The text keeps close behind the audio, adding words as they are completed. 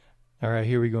All right,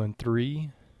 here we go in three,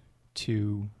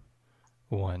 two,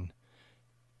 one.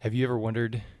 Have you ever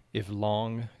wondered if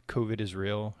long COVID is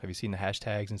real? Have you seen the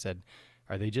hashtags and said,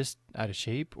 are they just out of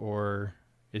shape or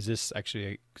is this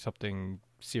actually something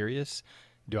serious?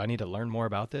 Do I need to learn more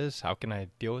about this? How can I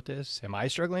deal with this? Am I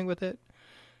struggling with it?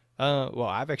 Well,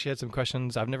 I've actually had some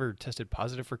questions. I've never tested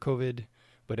positive for COVID,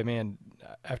 but man,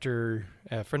 after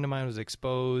a friend of mine was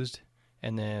exposed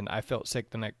and then I felt sick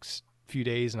the next few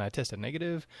days and I tested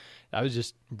negative, I was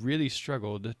just really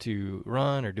struggled to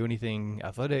run or do anything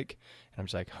athletic. And I'm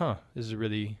just like, this is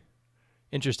really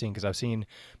interesting because I've seen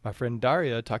my friend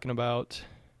Daria talking about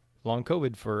long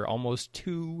COVID for almost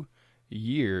 2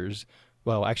 years.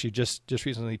 Well, actually, just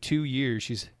recently, 2 years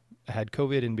she's had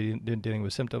COVID and been dealing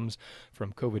with symptoms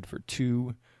from COVID for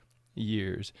 2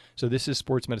 years. So this is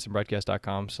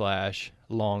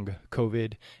sportsmedicinebroadcast.com/long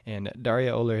COVID. And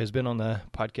Daria Oler has been on the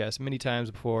podcast many times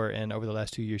before. And over the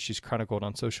last 2 years, she's chronicled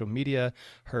on social media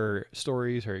her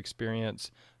stories, her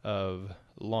experience of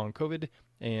long COVID.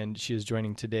 And she is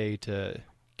joining today to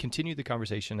continue the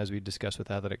conversation as we discuss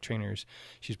with athletic trainers.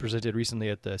 She's presented recently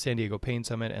at the San Diego Pain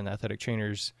Summit and the Athletic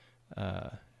Trainers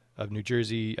of New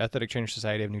Jersey, Athletic Trainers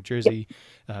Society of New Yep. Jersey,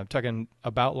 talking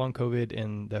about long COVID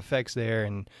and the effects there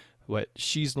and what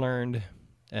she's learned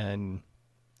and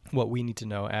what we need to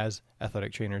know as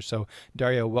athletic trainers. So,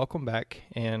 Daria, welcome back.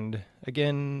 And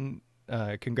again,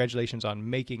 congratulations on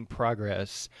making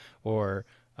progress or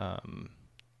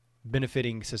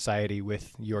benefiting society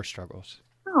with your struggles.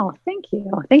 Oh, thank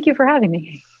you. Thank you for having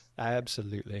me.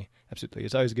 Absolutely. Absolutely.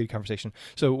 It's always a good conversation.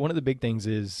 So, one of the big things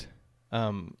is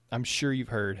I'm sure you've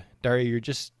heard, Daria, you're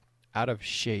just out of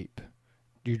shape.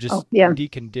 You're Oh, just yeah.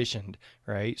 deconditioned,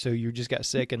 right? So you just got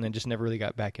sick and then just never really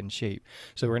got back in shape.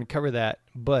 So we're going to cover that,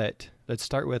 but let's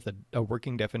start with a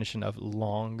working definition of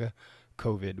long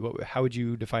COVID. How would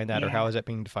you define that, or how Yeah. is that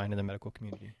being defined in the medical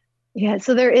community? Yeah.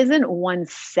 So there isn't one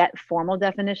set formal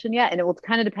definition yet, and it will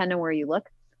kind of depend on where you look.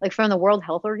 Like from the World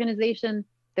Health Organization,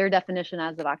 their definition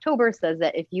as of October says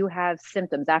that if you have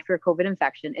symptoms after a COVID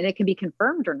infection, and it can be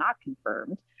confirmed or not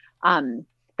confirmed,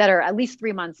 that are at least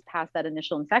 3 months past that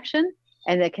initial infection,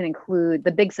 and that can include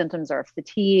the big symptoms are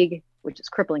fatigue, which is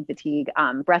crippling fatigue,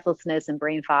 breathlessness, and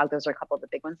brain fog. Those are a couple of the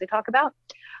big ones they talk about.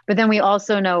 But then we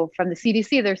also know from the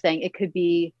CDC, they're saying it could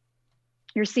be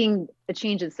you're seeing a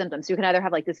change in symptoms. So you can either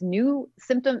have like this new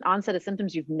symptom onset of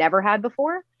symptoms you've never had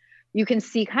before. You can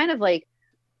see kind of like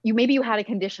you had a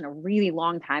condition a really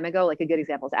long time ago, like a good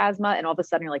example is asthma, and all of a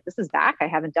sudden you're like, this is back. I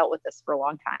haven't dealt with this for a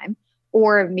long time.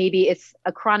 Or maybe it's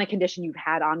a chronic condition you've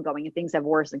had ongoing and things have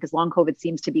worsened because long COVID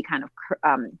seems to be kind of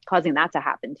causing that to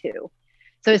happen too.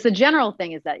 So it's the general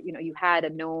thing is that you had a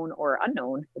known or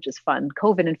unknown, which is fun,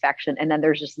 COVID infection, and then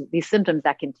there's just these symptoms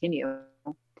that continue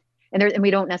and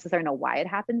we don't necessarily know why it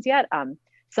happens yet.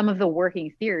 Some of the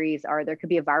working theories are there could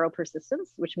be a viral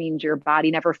persistence, which means your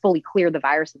body never fully cleared the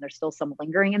virus and there's still some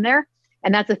lingering in there.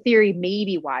 And that's a theory,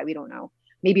 maybe why, we don't know,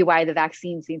 maybe why the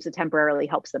vaccine seems to temporarily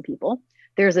help some people.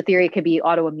 There's a theory it could be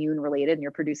autoimmune related and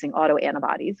you're producing auto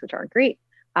antibodies, which aren't great.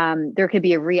 There could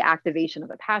be a reactivation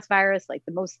of a past virus. Like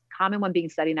the most common one being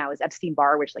studied now is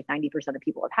Epstein-Barr, which like 90% of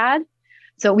people have had.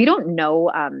 So we don't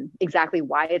know exactly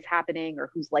why it's happening or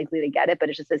who's likely to get it, but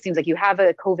it seems like you have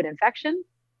a COVID infection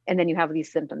and then you have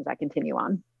these symptoms that continue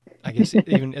on. I guess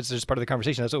even it's just part of the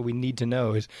conversation. That's what we need to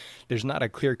know is there's not a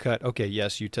clear cut, okay,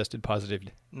 yes, you tested positive.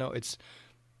 No, it's,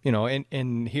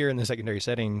 and here in the secondary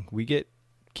setting, we get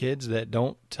kids that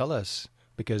don't tell us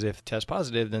because if test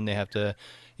positive, then they have to,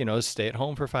 stay at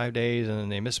home for 5 days and then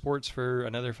they miss sports for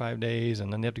another 5 days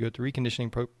and then they have to go through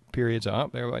reconditioning periods. Oh,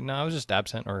 they're like, no, I was just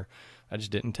absent or I just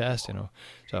didn't test.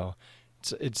 So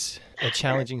it's a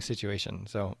challenging situation.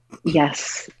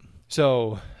 Yes.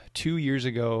 So 2 years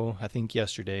ago, I think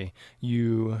yesterday,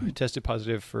 you tested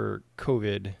positive for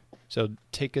COVID. So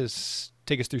take us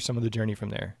through some of the journey from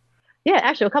there. Yeah,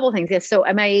 actually, a couple of things. Yes. So,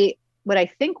 what I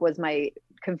think was my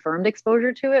confirmed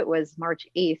exposure to it was March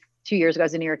 8th, 2 years ago. I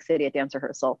was in New York City at dance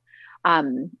rehearsal.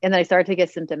 And then I started to get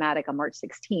symptomatic on March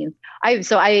 16th.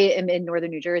 I am in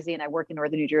Northern New Jersey and I work in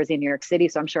Northern New Jersey and New York City.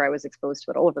 So I'm sure I was exposed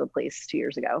to it all over the place 2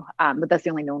 years ago. But that's the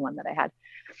only known one that I had.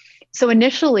 So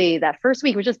initially, that first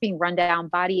week was just being run down,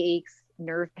 body aches,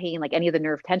 nerve pain, like any of the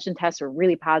nerve tension tests were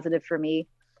really positive for me.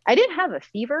 I didn't have a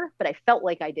fever, but I felt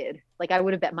like I did. Like I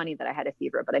would have bet money that I had a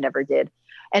fever, but I never did.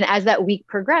 And as that week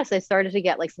progressed, I started to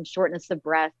get like some shortness of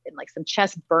breath and like some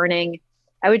chest burning.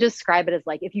 I would describe it as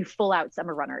like if you full out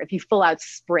summer runner, if you full out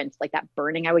sprint, like that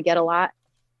burning, I would get a lot.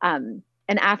 And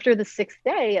after the sixth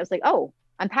day, I was like, oh,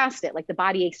 I'm past it. Like the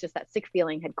body aches, just that sick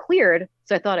feeling had cleared.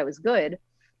 So I thought I was good.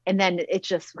 And then it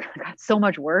just got so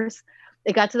much worse.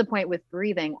 it got to the point with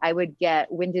breathing, I would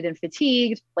get winded and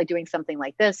fatigued, like doing something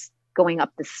like this, going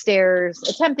up the stairs,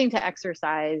 attempting to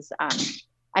exercise.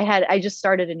 I just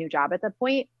started a new job at that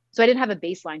point. So I didn't have a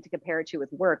baseline to compare it to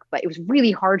with work, but it was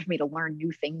really hard for me to learn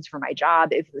new things for my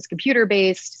job, if it was computer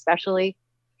based, especially.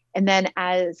 And then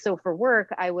so for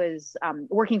work, I was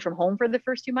working from home for the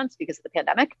first 2 months because of the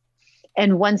pandemic.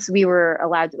 And once we were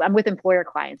allowed to, I'm with employer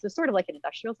clients, so sort of like an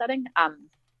industrial setting.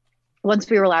 Once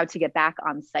we were allowed to get back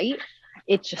on site,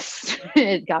 it just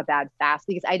it got bad fast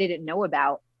because I didn't know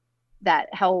about that,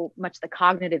 how much the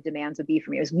cognitive demands would be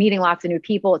for me. I was meeting lots of new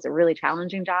people. It's a really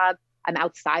challenging job. I'm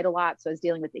outside a lot, so I was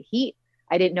dealing with the heat.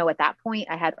 I didn't know at that point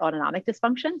I had autonomic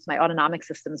dysfunction. So my autonomic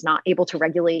system is not able to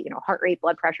regulate, heart rate,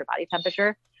 blood pressure, body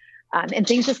temperature, and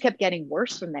things just kept getting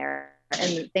worse from there.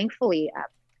 And thankfully,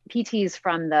 PTs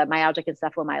from the myalgic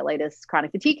encephalomyelitis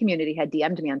chronic fatigue community had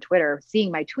DM'd me on Twitter,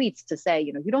 seeing my tweets to say,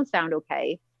 you don't sound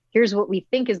okay. Here's what we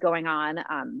think is going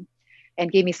on,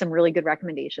 and gave me some really good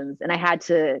recommendations. And I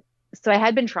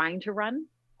had been trying to run.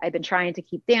 I'd been trying to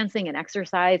keep dancing and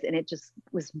exercise, and it just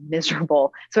was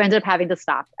miserable. So I ended up having to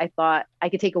stop. I thought I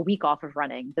could take a week off of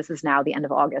running. This is now the end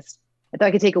of August. I thought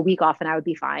I could take a week off and I would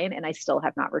be fine. And I still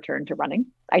have not returned to running.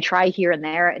 I try here and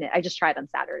there, and I just tried on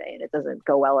Saturday and it doesn't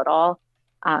go well at all.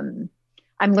 I'm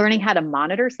learning how to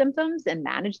monitor symptoms and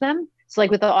manage them. So like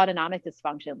with the autonomic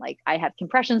dysfunction, like I have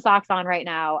compression socks on right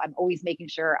now. I'm always making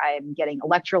sure I'm getting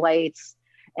electrolytes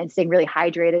and staying really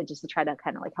hydrated just to try to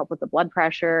kind of like help with the blood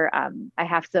pressure. I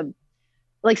have to,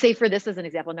 like, say for this as an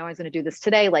example, no one's going to do this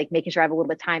today, like making sure I have a little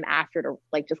bit of time after to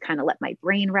like just kind of let my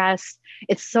brain rest.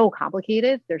 It's so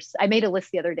complicated. I made a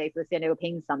list the other day for the San Diego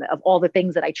Pain Summit of all the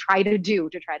things that I try to do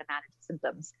to try to manage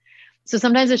symptoms. So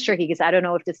sometimes it's tricky because I don't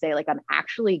know if to say like I'm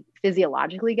actually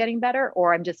physiologically getting better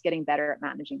or I'm just getting better at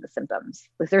managing the symptoms.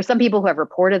 Because there are some people who have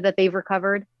reported that they've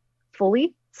recovered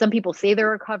fully. Some people say they're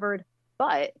recovered,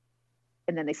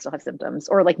 and then they still have symptoms,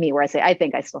 or like me, where I say, I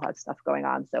think I still have stuff going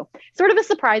on. So sort of a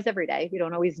surprise every day. We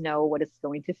don't always know what it's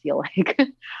going to feel like.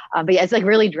 But yeah, it's like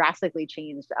really drastically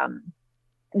changed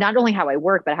not only how I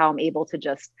work, but how I'm able to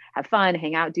just have fun,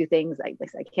 hang out, do things. I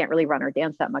can't really run or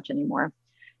dance that much anymore.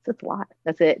 So it's a lot.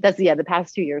 That's it. The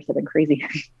past 2 years have been crazy.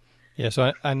 Yeah,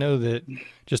 so I know that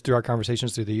just through our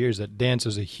conversations through the years that dance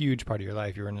is a huge part of your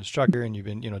life. You're an instructor and you've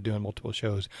been, doing multiple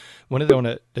shows. One of the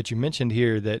one that you mentioned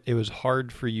here that it was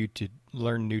hard for you to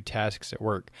learn new tasks at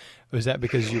work. Was that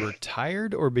because you were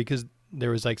tired or because there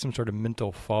was like some sort of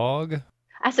mental fog?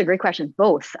 That's a great question.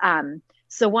 Both.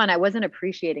 So one, I wasn't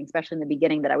appreciating, especially in the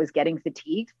beginning, that I was getting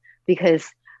fatigued because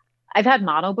I've had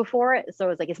mono before. So it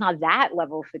was like, it's not that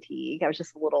level of fatigue. I was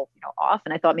just a little, off.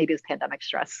 And I thought maybe it was pandemic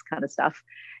stress kind of stuff.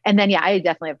 And then, yeah, I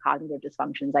definitely have cognitive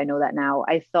dysfunctions. I know that now.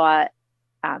 I thought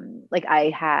like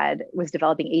I was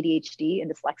developing ADHD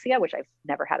and dyslexia, which I've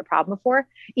never had a problem before.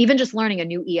 Even just learning a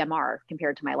new EMR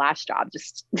compared to my last job,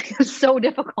 just so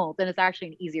difficult. And it's actually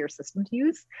an easier system to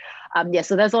use.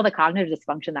 So that's all the cognitive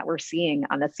dysfunction that we're seeing.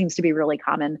 That seems to be really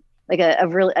common. Like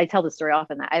I tell the story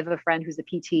often that I have a friend who's a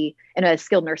PT in a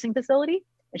skilled nursing facility,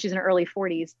 and she's in her early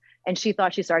 40s, and she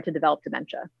thought she started to develop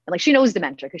dementia. And like she knows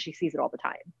dementia because she sees it all the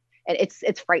time. And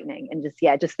it's frightening. And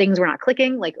just things were not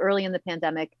clicking. Like early in the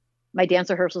pandemic, my dance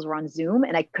rehearsals were on Zoom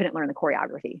and I couldn't learn the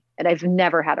choreography. And I've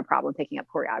never had a problem picking up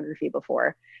choreography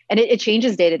before. And it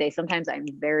changes day to day. Sometimes I'm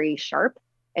very sharp,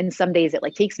 and some days it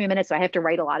like takes me a minute. So I have to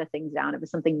write a lot of things down. If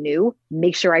it's something new,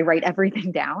 make sure I write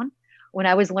everything down. When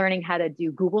I was learning how to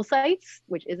do Google Sites,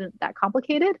 which isn't that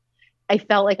complicated, I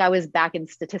felt like I was back in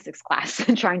statistics class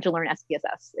and trying to learn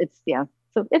SPSS.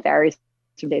 So it varies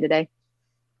from day to day.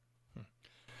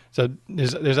 So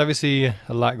there's obviously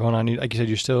a lot going on. Like you said,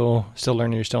 you're still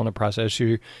learning. You're still in the process.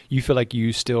 You feel like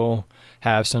you still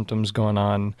have symptoms going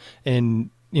on. And,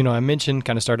 I mentioned,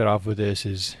 kind of started off with this,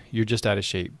 is you're just out of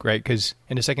shape, right? Because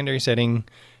in a secondary setting,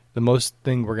 the most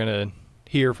thing we're going to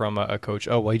hear from a coach,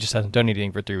 oh, well, he just hasn't done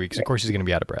anything for 3 weeks. Of course, he's going to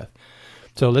be out of breath.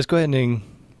 So let's go ahead and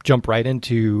jump right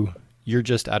into you're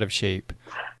just out of shape.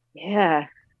 Yeah.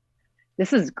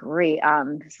 This is great.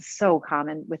 This is so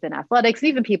common within athletics,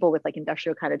 even people with like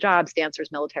industrial kind of jobs,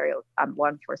 dancers, military, law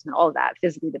enforcement, all of that,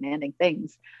 physically demanding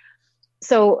things.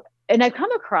 So, and I've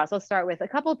come across, I'll start with a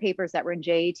couple of papers that were in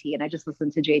JAT, and I just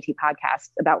listened to JAT podcasts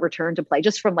about return to play,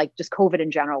 just from like just COVID in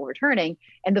general returning.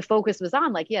 And the focus was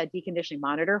on like, deconditioning,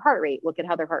 monitor heart rate, look at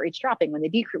how their heart rate's dropping when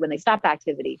they stop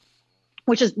activity,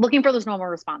 which is looking for those normal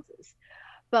responses.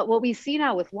 But what we see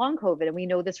now with long COVID, and we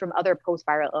know this from other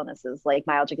post-viral illnesses like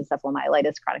myalgic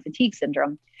encephalomyelitis, chronic fatigue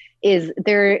syndrome,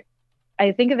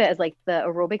 I think of it as like the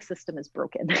aerobic system is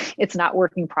broken. It's not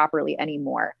working properly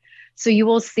anymore. So you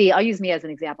will see, I'll use me as an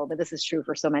example, but this is true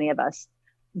for so many of us.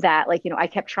 that like, I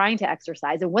kept trying to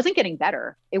exercise. It wasn't getting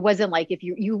better. It wasn't like if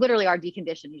you literally are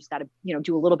deconditioned, you just got to,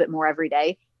 do a little bit more every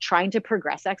day. Trying to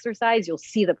progress exercise, you'll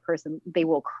see the person, they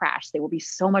will crash. They will be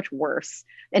so much worse.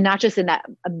 And not just in that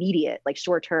immediate, like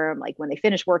short term, like when they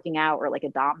finish working out or like a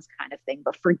DOMS kind of thing,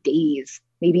 but for days,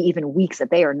 maybe even weeks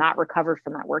that they are not recovered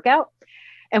from that workout.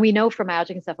 And we know from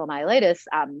myalgic encephalomyelitis,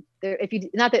 if you,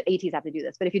 not that ATs have to do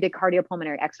this, but if you did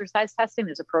cardiopulmonary exercise testing,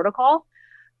 there's a protocol.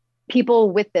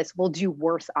 People with this will do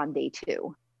worse on day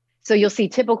 2. So you'll see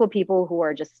typical people who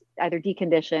are just either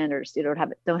deconditioned or just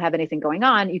don't have anything going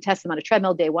on. You test them on a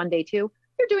treadmill day 1, day 2,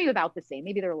 they're doing about the same.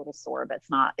 Maybe they're a little sore, but it's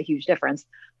not a huge difference.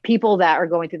 People that are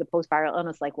going through the post-viral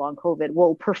illness like long COVID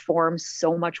will perform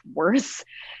so much worse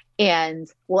and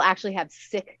will actually have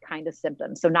sick kind of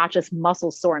symptoms. So not just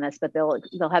muscle soreness, but they'll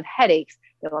have headaches,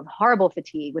 they'll have horrible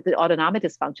fatigue with the autonomic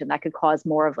dysfunction that could cause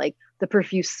more of like the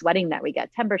profuse sweating that we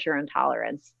get, temperature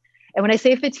intolerance. And when I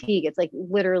say fatigue, it's like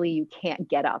literally you can't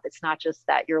get up. It's not just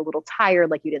that you're a little tired,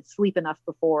 like you didn't sleep enough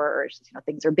before, or just,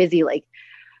 things are busy. Like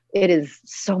it is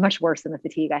so much worse than the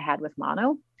fatigue I had with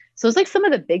mono. So it's like some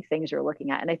of the big things you're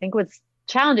looking at. And I think what's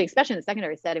challenging, especially in the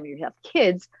secondary setting when you have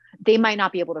kids, they might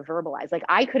not be able to verbalize. Like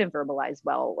I couldn't verbalize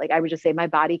well. Like I would just say my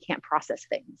body can't process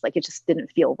things. Like it just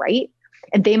didn't feel right.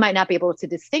 And they might not be able to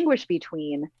distinguish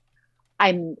between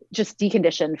I'm just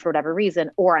deconditioned for whatever reason,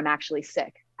 or I'm actually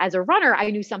sick. As a runner, I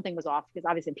knew something was off because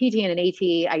obviously in PT and an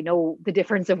AT, I know the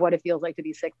difference of what it feels like to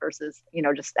be sick versus,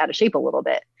 just out of shape a little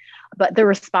bit. But the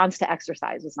response to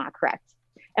exercise was not correct.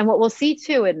 And what we'll see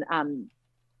too, and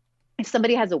if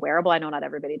somebody has a wearable, I know not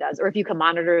everybody does, or if you can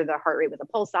monitor the heart rate with a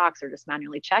pulse ox or just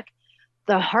manually check,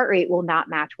 the heart rate will not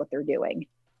match what they're doing.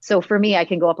 So for me, I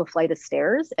can go up a flight of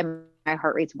stairs and my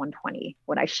heart rate's 120.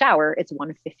 When I shower, it's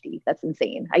 150. That's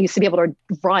insane. I used to be able to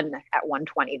run at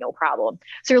 120, no problem.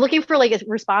 So you're looking for like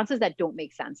responses that don't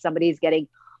make sense. Somebody's getting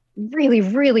really,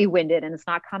 really winded and it's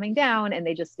not coming down and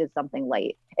they just did something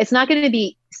light. It's not going to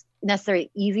be necessarily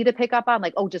easy to pick up on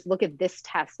like, oh, just look at this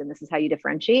test and this is how you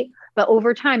differentiate. But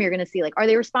over time, you're going to see like, are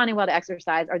they responding well to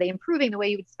exercise? Are they improving the way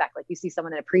you would expect? Like you see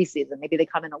someone in a preseason, maybe they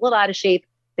come in a little out of shape,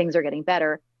 things are getting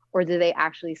better. Or do they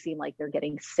actually seem like they're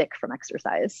getting sick from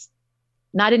exercise?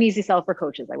 Not an easy sell for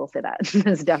coaches. I will say that.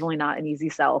 It's definitely not an easy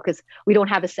sell because we don't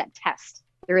have a set test.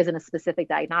 There isn't a specific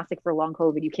diagnostic for long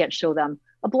COVID. You can't show them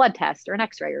a blood test or an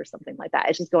x-ray or something like that.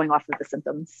 It's just going off of the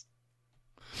symptoms.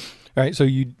 All right. So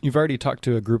you've already talked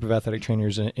to a group of athletic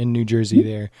trainers in New Jersey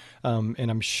there. And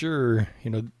I'm sure,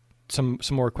 some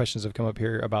more questions have come up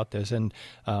here about this, and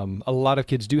a lot of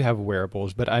kids do have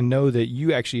wearables, but I know that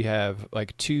you actually have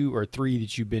like 2 or 3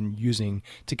 that you've been using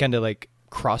to kind of like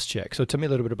cross-check. So tell me a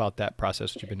little bit about that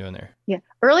process, what you've been doing there. Yeah.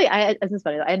 Early, this is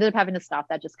funny. I ended up having to stop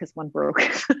that just because one broke.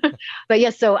 But yeah,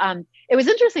 so it was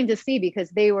interesting to see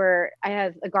because I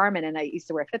have a Garmin and I used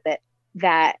to wear a Fitbit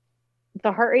that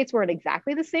the heart rates weren't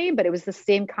exactly the same, but it was the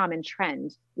same common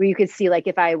trend where you could see like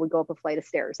if I would go up a flight of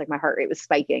stairs, like my heart rate was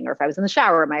spiking, or if I was in the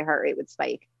shower, my heart rate would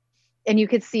spike. And you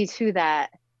could see too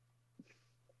that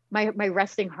my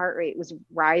resting heart rate was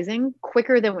rising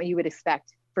quicker than what you would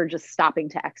expect for just stopping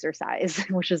to exercise,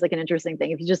 which is like an interesting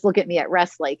thing. If you just look at me at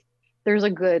rest, like there was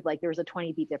a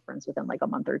 20 beat difference within like a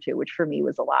month or two, which for me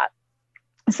was a lot.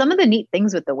 Some of the neat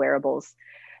things with the wearables.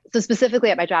 So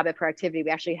specifically at my job at Proactivity, we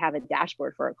actually have a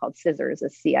dashboard for it called Scissors, a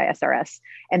CISRS.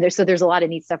 And there's a lot of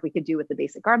neat stuff we could do with the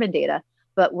basic Garmin data.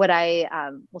 But what I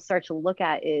will start to look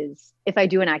at is if I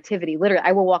do an activity, literally,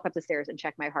 I will walk up the stairs and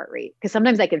check my heart rate because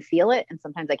sometimes I can feel it and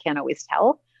sometimes I can't always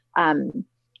tell.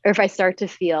 Or if I start to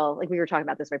feel, like we were talking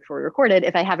about this right before we recorded,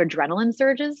 if I have adrenaline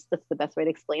surges, that's the best way to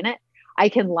explain it. I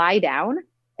can lie down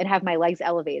and have my legs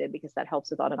elevated because that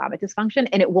helps with autonomic dysfunction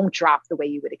and it won't drop the way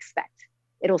you would expect.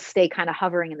 It'll stay kind of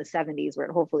hovering in the 70s where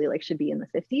it hopefully like should be in the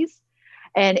 50s.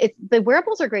 And the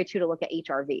wearables are great too to look at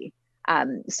HRV.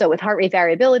 So with heart rate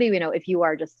variability, we know if you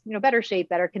are just, better shape,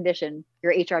 better condition,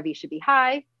 your HRV should be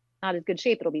high. Not as good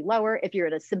shape, it'll be lower. If you're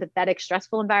in a sympathetic,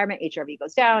 stressful environment, HRV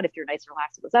goes down. If you're nice and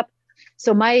relaxed, it goes up.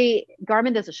 So my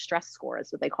Garmin does a stress score,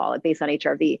 is what they call it, based on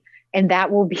HRV. And I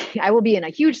will be in a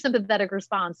huge sympathetic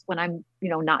response when I'm,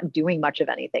 not doing much of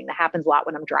anything. That happens a lot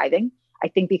when I'm driving. I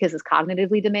think because it's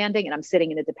cognitively demanding and I'm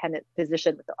sitting in a dependent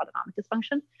position with the autonomic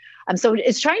dysfunction. So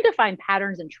it's trying to find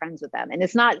patterns and trends with them. And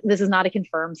this is not a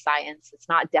confirmed science. It's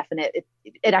not definite.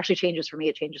 It actually changes for me.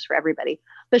 It changes for everybody.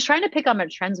 But it's trying to pick up on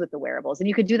trends with the wearables. And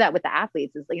you could do that with the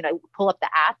athletes is, pull up the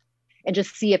app and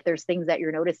just see if there's things that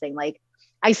you're noticing. Like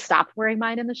I stopped wearing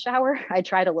mine in the shower. I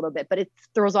tried a little bit, but it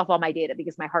throws off all my data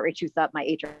because my heart rate shoots up, my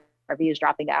HRV is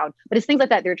dropping down. But it's things like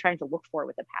that they're trying to look for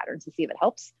with the patterns to see if it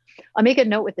helps. I'll make a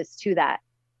note with this too, that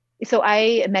So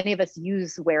many of us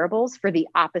use wearables for the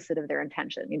opposite of their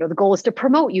intention. The goal is to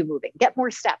promote you moving, get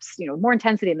more steps, more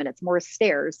intensity minutes, more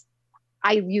stairs.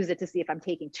 I use it to see if I'm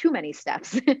taking too many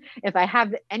steps, if I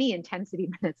have any intensity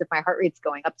minutes, if my heart rate's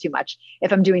going up too much,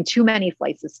 if I'm doing too many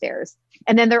flights of stairs.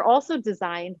 And then they're also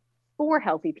designed for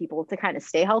healthy people to kind of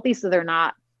stay healthy. So they're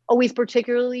not always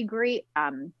particularly great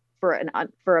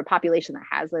for a population that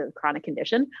has a chronic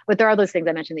condition. But there are those things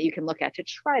I mentioned that you can look at to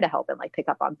try to help and like pick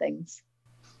up on things.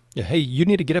 Yeah. Hey, you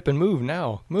need to get up and move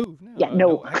now. Move now. Yeah,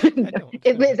 no, No, actually, I don't.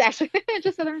 it was actually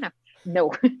just so they're enough.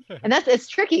 No, and it's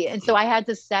tricky. And so I had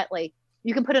to set like,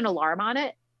 you can put an alarm on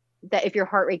it that if your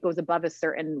heart rate goes above a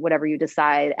certain whatever you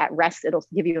decide at rest, it'll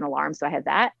give you an alarm. So I had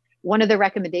that. One of the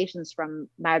recommendations from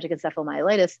myalgic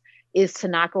encephalomyelitis is to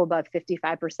not go above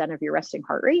 55% of your resting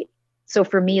heart rate. So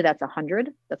for me, that's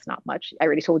 100. That's not much. I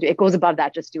already told you it goes above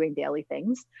that just doing daily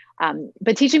things.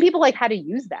 But teaching people like how to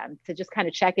use them to just kind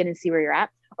of check in and see where you're at.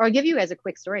 Or I'll give you guys a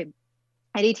quick story.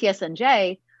 At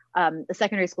ATSNJ, the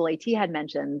secondary school AT had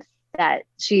mentioned that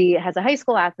she has a high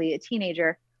school athlete, a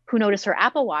teenager, who noticed her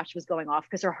Apple Watch was going off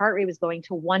because her heart rate was going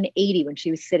to 180 when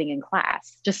she was sitting in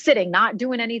class, just sitting, not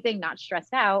doing anything, not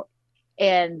stressed out.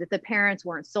 And the parents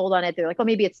weren't sold on it. They're like, oh,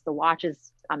 maybe it's the watch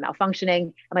is malfunctioning.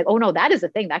 I'm like, oh no, that is a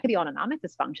thing. That could be autonomic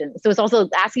dysfunction. So it's also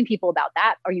asking people about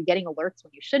that. Are you getting alerts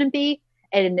when you shouldn't be?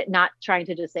 And not trying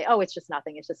to just say, oh, it's just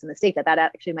nothing. It's just a mistake. That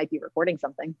actually might be recording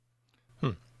something.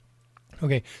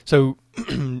 Okay. So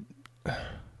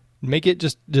make it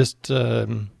just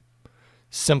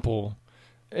simple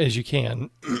as you can.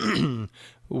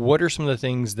 What are some of the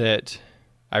things that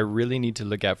I really need to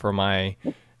look at for my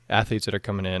athletes that are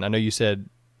coming in? I know you said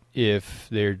if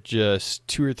they're just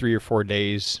 2 or 3 or 4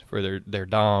 days for their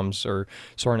DOMs or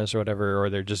soreness or whatever, or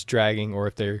they're just dragging, or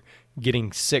if they're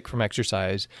getting sick from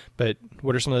exercise. But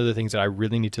what are some of the things that I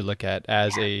really need to look at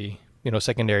as a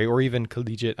secondary or even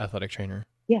collegiate athletic trainer?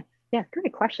 Yeah,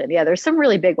 great question. Yeah, there's some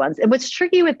really big ones. And what's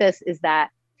tricky with this is that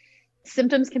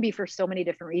symptoms can be for so many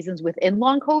different reasons within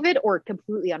long COVID or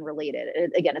completely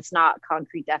unrelated. Again, it's not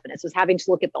concrete definite. So it's having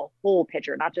to look at the whole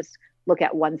picture, not just look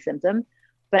at one symptom.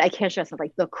 But I can't stress enough,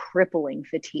 like the crippling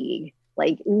fatigue,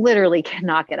 like literally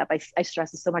cannot get up. I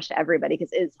stress it so much to everybody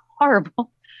because it's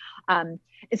horrible. And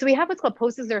so we have what's called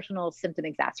post-exertional symptom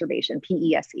exacerbation,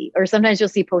 PESE, or sometimes you'll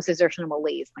see post-exertional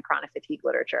malaise in the chronic fatigue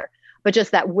literature. But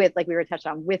just that with, like we were touched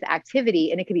on, with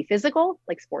activity, and it could be physical,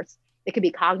 like sports, it could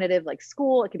be cognitive, like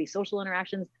school, it could be social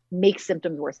interactions, make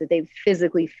symptoms worse, that they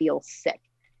physically feel sick.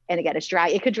 And again,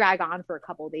 it could drag on for a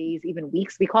couple of days, even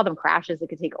weeks. We call them crashes. It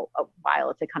could take a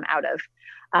while to come out of.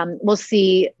 We'll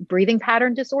see breathing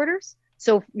pattern disorders.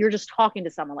 So if you're just talking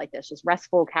to someone like this, just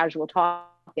restful, casual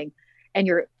talking, and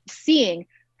you're seeing,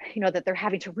 that they're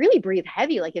having to really breathe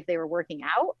heavy, like if they were working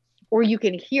out, or you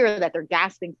can hear that they're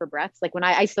gasping for breaths. Like when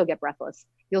I still get breathless,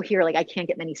 you'll hear like, I can't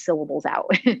get many syllables out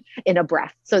in a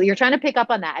breath. So you're trying to pick up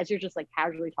on that as you're just like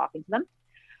casually talking to them.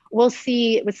 We'll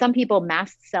see with some people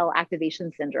mast cell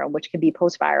activation syndrome, which can be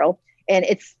post-viral. And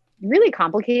it's really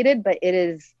complicated, but it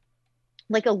is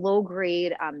like a low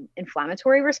grade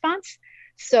inflammatory response.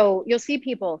 So you'll see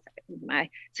people,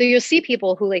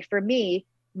 who, like for me,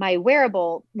 my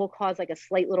wearable will cause like a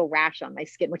slight little rash on my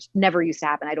skin, which never used to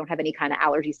happen. I don't have any kind of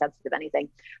allergy sensitive anything.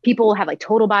 People will have like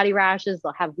total body rashes.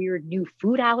 They'll have weird new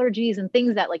food allergies and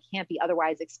things that like can't be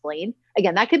otherwise explained.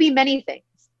 Again, that could be many things,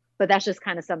 but that's just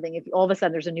kind of something. If all of a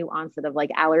sudden there's a new onset of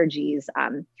like allergies,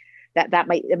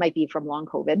 it might be from long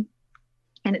COVID.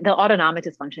 And the autonomic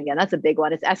dysfunction, again, that's a big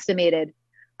one. It's estimated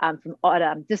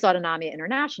from Dysautonomia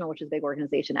International, which is a big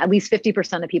organization, at least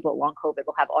 50% of people with long COVID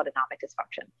will have autonomic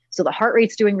dysfunction. So the heart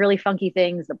rate's doing really funky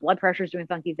things, the blood pressure is doing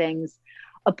funky things,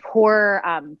 a poor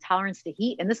tolerance to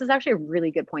heat. And this is actually a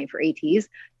really good point for ATs.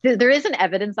 There isn't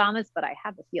evidence on this, but I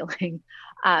have a feeling.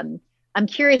 I'm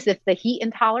curious if the heat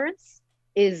intolerance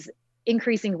is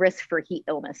increasing risk for heat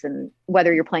illness, and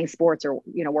whether you're playing sports or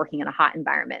working in a hot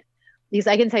environment. Because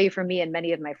I can tell you, for me and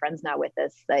many of my friends now with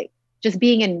this, like just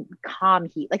being in calm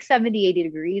heat, like 70, 80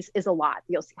 degrees is a lot.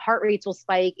 You'll see heart rates will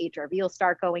spike, HRV will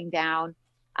start going down.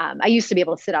 I used to be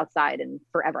able to sit outside and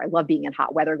forever. I love being in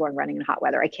hot weather, going running in hot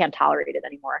weather. I can't tolerate it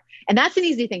anymore. And that's an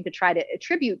easy thing to try to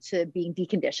attribute to being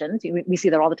deconditioned. We see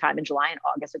that all the time in July and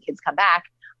August when kids come back,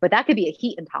 but that could be a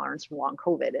heat intolerance from long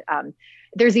COVID.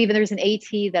 There's an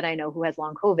AT that I know who has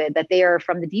long COVID, that they are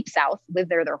from the deep South, lived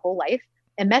there their whole life,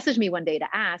 and messaged me one day to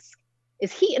ask,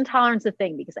 is heat intolerance a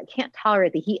thing? Because I can't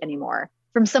tolerate the heat anymore,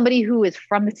 from somebody who is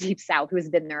from the deep South, who has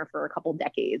been there for a couple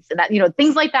decades. And that,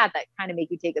 things like that kind of make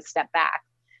you take a step back.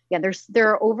 Yeah, there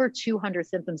are over 200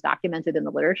 symptoms documented in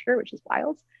the literature, which is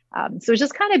wild. So it's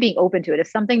just kind of being open to it. If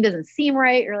something doesn't seem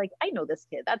right, you're like, I know this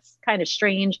kid. That's kind of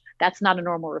strange. That's not a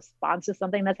normal response to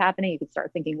something that's happening. You could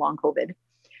start thinking long COVID. And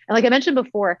like I mentioned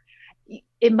before,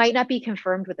 it might not be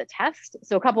confirmed with a test.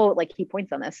 So a couple like key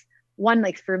points on this. One,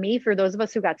 like for me, for those of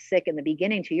us who got sick in the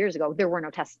beginning 2 years ago, there were no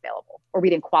tests available, or we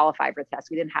didn't qualify for the test.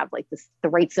 We didn't have like the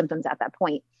right symptoms at that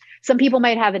point. Some people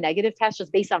might have a negative test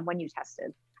just based on when you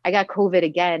tested. I got COVID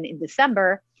again in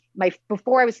December.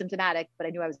 Before I was symptomatic, but I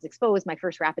knew I was exposed. My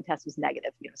first rapid test was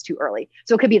negative. It was too early.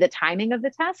 So it could be the timing of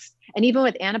the test. And even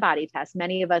with antibody tests,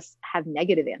 many of us have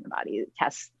negative antibody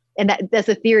tests. And that's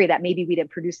a theory that maybe we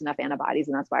didn't produce enough antibodies,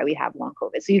 and that's why we have long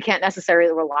COVID. So you can't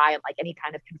necessarily rely on like any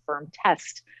kind of confirmed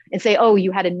test and say, oh,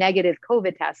 you had a negative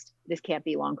COVID test. This can't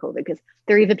be long COVID, because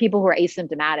there are even people who are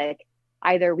asymptomatic.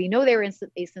 Either we know they were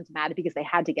asymptomatic because they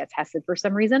had to get tested for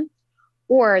some reason,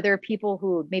 or there are people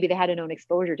who maybe they had a known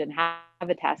exposure, didn't have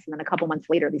a test, and then a couple months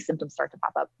later, these symptoms start to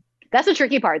pop up. That's the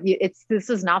tricky part. This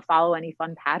does not follow any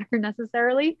fun pattern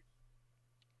necessarily.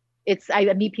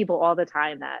 I meet people all the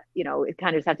time that, it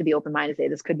kind of just have to be open-minded and say,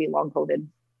 this could be long COVID.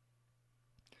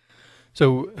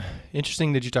 So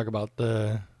interesting that you talk about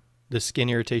the skin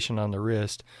irritation on the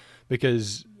wrist,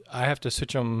 because I have to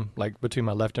switch them like between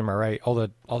my left and my right all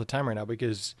the time right now,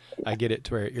 because I get it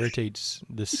to where it irritates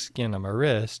the skin on my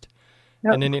wrist.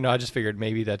 Yep. And then, I just figured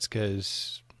maybe that's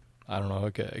because, I don't know,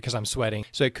 because I'm sweating.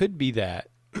 So it could be that,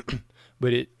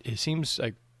 but it seems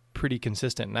like pretty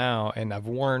consistent now. And I've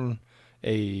worn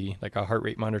a heart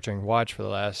rate monitoring watch for the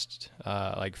last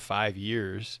 5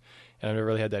 years, and I've never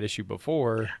really had that issue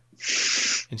before.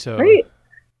 And so right.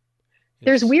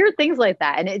 There's weird things like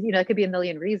that, and it could be a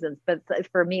million reasons, but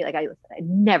for me, like I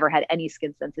never had any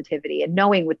skin sensitivity, and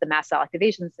knowing with the mast cell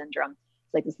activation syndrome,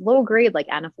 it's like this low grade like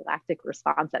anaphylactic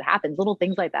response that happens, little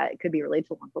things like that, it could be related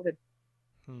to long COVID.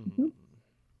 Mm-hmm.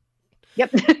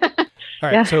 Yep. All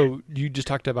right. Yeah. So you just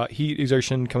talked about heat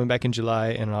exertion coming back in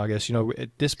July and August. At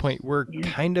this point, we're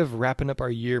kind of wrapping up our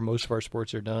year. Most of our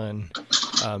sports are done.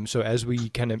 So as we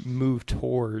kind of move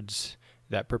towards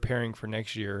that, preparing for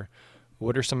next year,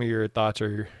 what are some of your thoughts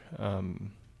or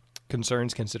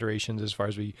concerns, considerations as far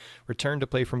as we return to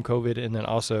play from COVID? And then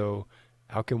also,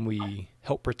 how can we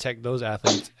help protect those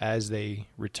athletes as they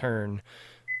return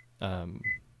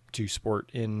to sport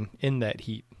in that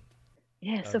heat?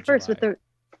 Yeah. So first, July.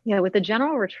 with the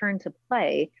general return to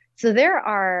play, so there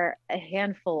are a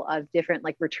handful of different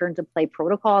like return to play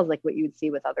protocols, like what you would see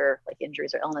with other like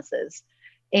injuries or illnesses.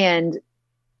 And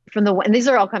and these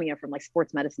are all coming up from like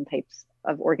sports medicine types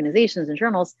of organizations and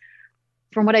journals.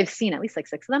 From what I've seen, at least like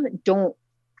 6 of them don't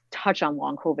touch on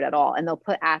long COVID at all. And they'll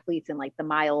put athletes in like the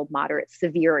mild, moderate,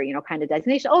 severe, kind of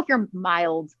designation. Oh, if you're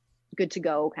mild, good to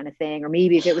go kind of thing. Or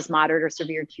maybe if it was moderate or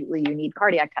severe acutely, you need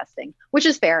cardiac testing, which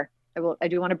is fair. I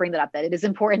do want to bring that up, that it is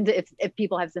important if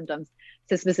people have symptoms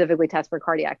to specifically test for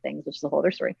cardiac things, which is a whole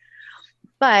other story.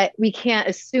 But we can't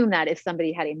assume that if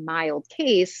somebody had a mild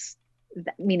case,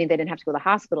 meaning they didn't have to go to the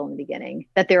hospital in the beginning,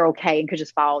 that they're okay and could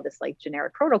just follow this like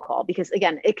generic protocol. Because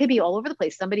again, it could be all over the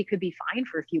place. Somebody could be fine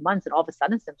for a few months and all of a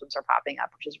sudden symptoms are popping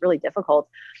up, which is really difficult.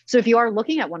 So if you are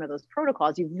looking at one of those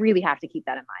protocols, you really have to keep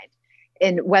that in mind.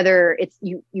 And whether it's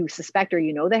you suspect or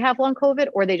they have long COVID,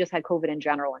 or they just had COVID in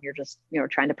general and you're just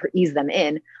trying to ease them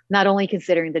in, not only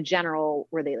considering the general,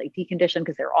 were they like deconditioned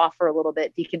because they're off for a little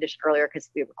bit, deconditioned earlier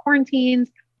because we were quarantines,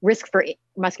 risk for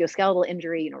musculoskeletal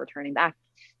injury, returning back,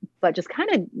 but just kind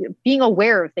of being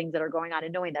aware of things that are going on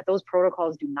and knowing that those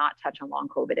protocols do not touch on long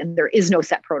COVID, and there is no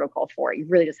set protocol for it. You're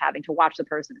really just having to watch the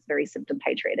person. It's very symptom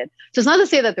titrated. So it's not to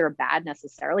say that they're bad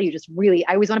necessarily. You just really,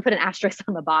 I always want to put an asterisk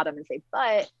on the bottom and say,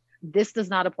 but this does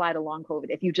not apply to long COVID.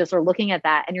 If you just are looking at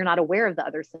that and you're not aware of the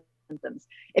other symptoms,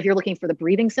 if you're looking for the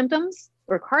breathing symptoms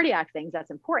or cardiac things,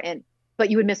 that's important, but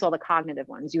you would miss all the cognitive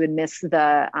ones. You would miss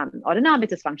the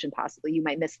autonomic dysfunction, possibly. You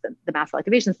might miss the mast cell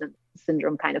activation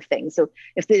syndrome kind of thing. So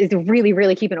if they really,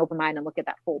 really keep an open mind and look at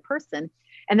that whole person.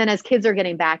 And then as kids are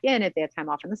getting back in, if they have time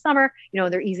off in the summer,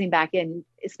 they're easing back in,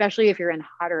 especially if you're in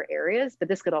hotter areas, but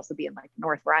this could also be in like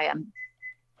north where I am.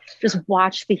 Just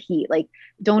watch the heat. Like,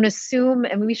 don't assume,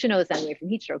 and we should know this anyway from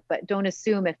heat stroke, but don't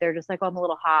assume if they're just like, oh, I'm a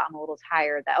little hot, I'm a little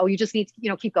tired, that, oh, you just need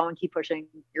to, keep going, keep pushing,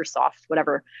 you're soft,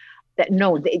 whatever. That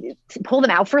no, they pull them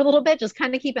out for a little bit, just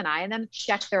kind of keep an eye on them,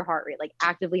 check their heart rate, like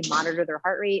actively monitor their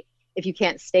heart rate. If you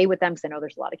can't stay with them, because I know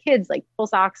there's a lot of kids, like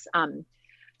pulse ox,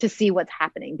 to see what's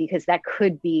happening, because that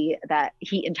could be that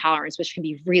heat intolerance, which can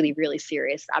be really, really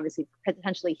serious, obviously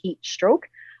potentially heat stroke,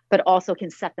 but also can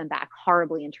set them back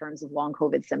horribly in terms of long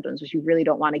COVID symptoms, which you really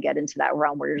don't want to get into that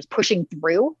realm where you're just pushing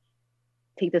through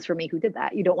take this from me who did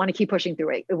that. You don't want to keep pushing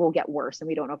through it. It will get worse and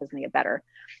we don't know if it's going to get better.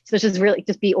 So it's just really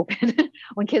just be open.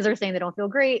 When kids are saying they don't feel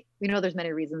great, we know there's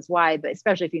many reasons why, but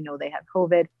especially if you know they have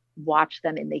COVID, watch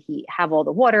them in the heat, have all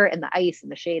the water and the ice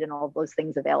and the shade and all of those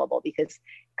things available, because it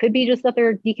could be just that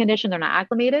they're deconditioned, they're not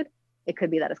acclimated. It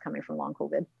could be that it's coming from long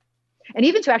COVID. And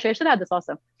even to actually, I should add this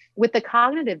also, with the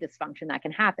cognitive dysfunction that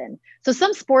can happen. So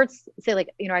some sports, say like,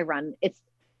 I run,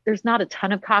 there's not a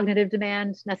ton of cognitive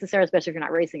demand necessarily, especially if you're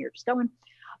not racing, you're just going.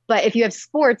 But if you have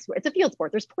sports, it's a field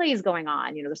sport, there's plays going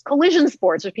on, there's collision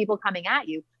sports, there's people coming at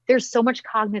you. There's so much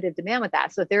cognitive demand with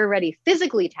that. So if they're already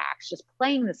physically taxed, just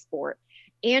playing the sport,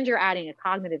 and you're adding a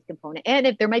cognitive component, and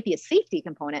if there might be a safety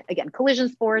component, again, collision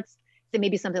sports, so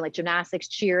maybe something like gymnastics,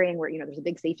 cheering, where, there's a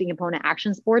big safety component,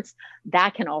 action sports,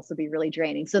 that can also be really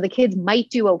draining. So the kids might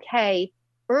do okay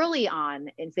early on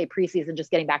in, say, preseason,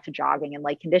 just getting back to jogging and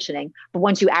light conditioning. But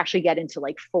once you actually get into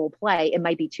like full play, it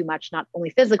might be too much, not only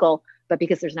physical, but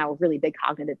because there's now a really big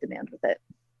cognitive demand with it.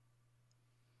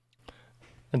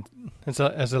 And that's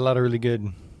a lot of really good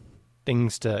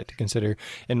things to consider.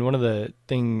 And one of the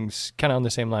things kind of on the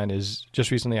same line is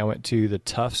just recently I went to the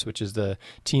Tufts, which is the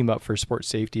Team Up for Sports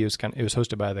Safety. It was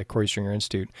hosted by the Corey Stringer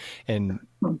Institute, and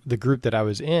the group that I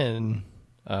was in,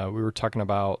 they were talking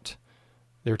about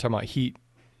heat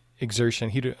exertion,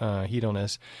 heat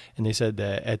illness, and they said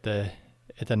that at the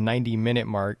 90-minute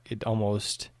mark, it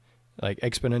almost like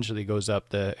exponentially goes up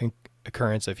the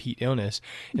occurrence of heat illness.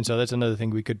 And so that's another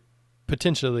thing we could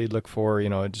potentially look for,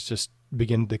 just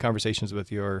begin the conversations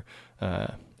with your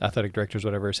athletic directors,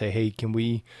 whatever, say, hey, can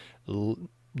we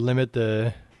limit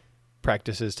the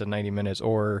practices to 90 minutes,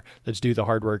 or let's do the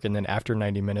hard work, and then after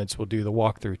 90 minutes, we'll do the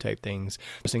walkthrough type things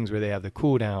where they have the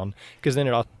cool down, because then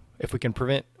if we can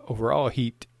prevent overall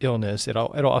heat illness, it'll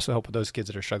also help with those kids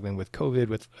that are struggling with COVID,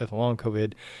 with long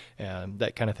COVID, and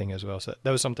that kind of thing as well. So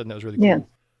that was something that was really cool. Yeah,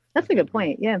 that's a good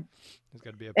point. Yeah. There's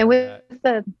got to be a and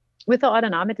with the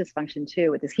autonomic dysfunction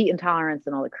too, with this heat intolerance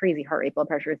and all the crazy heart rate, blood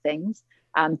pressure things,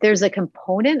 there's a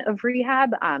component of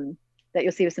rehab that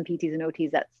you'll see with some PTs and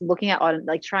OTs that's looking at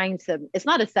trying to, it's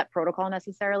not a set protocol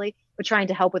necessarily, but trying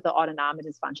to help with the autonomic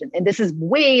dysfunction. And this is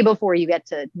way before you get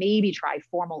to maybe try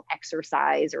formal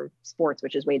exercise or sports,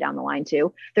 which is way down the line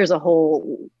too. There's a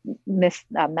whole mess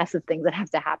of things that have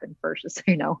to happen first, just so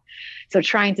you know. So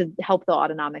trying to help the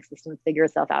autonomic system figure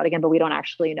itself out again, but we don't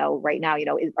actually know right now,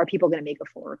 are people going to make a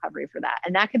full recovery for that?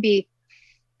 And that could be,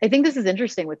 I think this is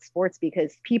interesting with sports,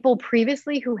 because people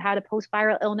previously who had a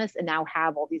post-viral illness and now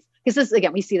have all these, because this,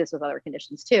 again, we see this with other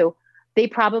conditions too, they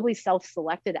probably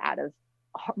self-selected out of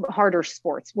harder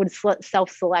sports, would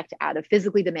self-select out of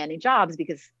physically demanding jobs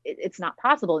because it's not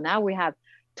possible. Now we have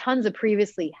tons of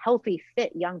previously healthy,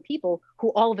 fit young people who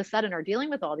all of a sudden are dealing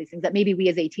with all these things that maybe we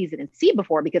as ATs didn't see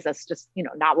before, because that's just,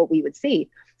 not what we would see.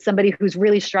 Somebody who's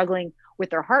really struggling with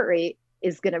their heart rate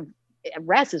is going to,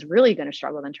 rest is really going to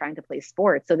struggle than trying to play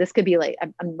sports. So this could be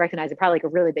I'm recognizing probably like a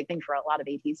really big thing for a lot of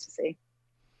ATs to see.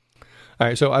 All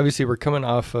right. So obviously we're coming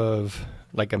off of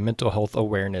like a mental health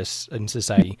awareness in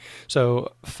society.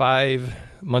 So 5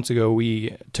 months ago,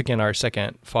 we took in our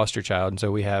second foster child. And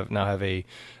so we now have a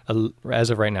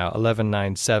as of right now, 11,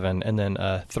 9, 7, and then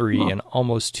a 3 and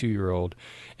almost 2-year-old.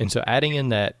 And so adding in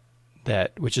that,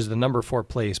 which is the number 4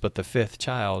 place, but the 5th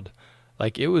child,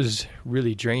 like it was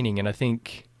really draining. And I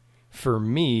think for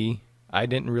me, I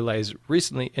didn't realize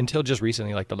until just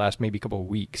recently, like the last maybe couple of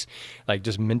weeks, like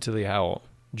just mentally how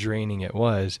draining it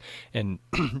was. And,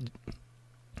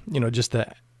 just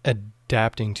the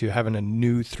adapting to having a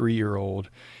new 3-year-old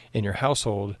in your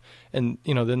household. And,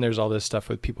 then there's all this stuff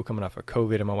with people coming off of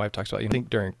COVID. And my wife talks about, I think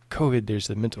during COVID, there's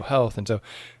the mental health. And so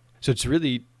it's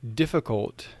really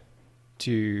difficult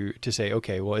to say,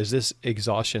 okay, well, is this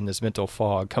exhaustion, this mental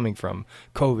fog coming from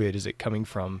COVID? Is it coming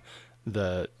from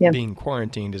being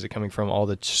quarantined? Is it coming from all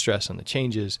the stress and the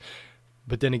changes?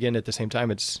 But then again, at the same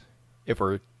time, if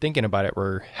we're thinking about it,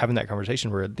 we're having that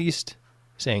conversation, we're at least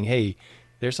saying, hey,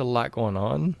 there's a lot going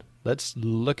on. Let's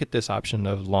look at this option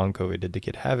of long COVID. Did the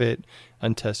kid have it?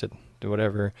 Untested,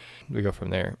 whatever. We go from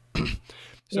there.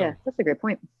 Yeah, that's a great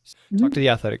point. Talk to the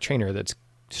athletic trainer that's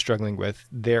struggling with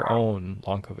their own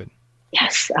long COVID.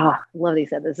 Yes. Oh, love that you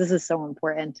said this. This is so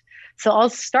important. So I'll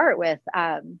start with,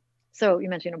 so you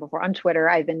mentioned before on Twitter,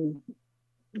 I've been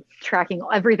tracking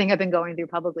everything I've been going through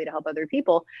publicly to help other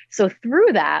people. So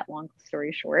through that, long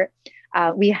story short,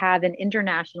 we have an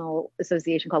international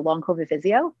association called Long COVID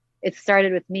Physio. It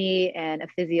started with me and a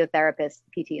physiotherapist,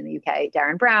 PT in the UK,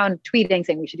 Darren Brown, tweeting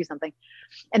saying we should do something.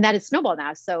 And that is snowballed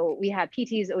now. So we have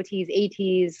PTs, OTs,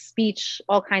 ATs, speech,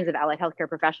 all kinds of allied healthcare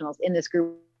professionals in this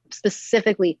group,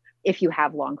 specifically if you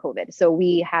have long COVID. So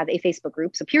we have a Facebook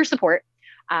group, so peer support.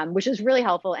 which is really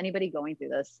helpful. Anybody going through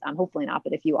this, hopefully not,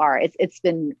 but if you are, it's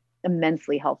been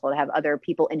immensely helpful to have other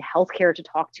people in healthcare to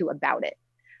talk to about it.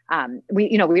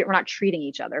 We're not treating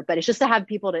each other, but it's just to have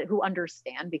people who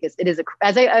understand, because it is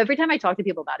every time I talk to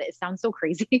people about it, it sounds so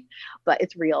crazy, but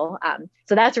it's real.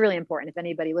 So that's really important. If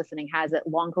anybody listening has it,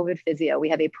 long COVID physio, we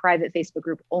have a private Facebook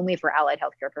group only for allied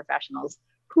healthcare professionals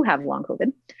who have long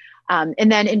COVID.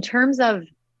 And then in terms of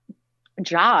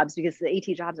jobs, because the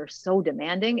AT jobs are so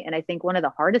demanding, and I think one of the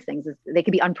hardest things is they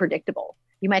can be unpredictable.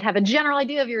 You might have a general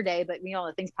idea of your day, but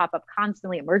things pop up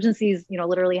constantly. Emergencies,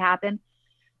 literally happen.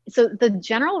 So the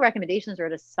general recommendations are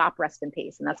to stop, rest, and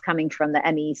pace, and that's coming from the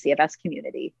ME CFS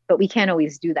community. But we can't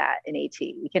always do that in AT.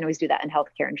 We can't always do that in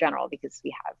healthcare in general because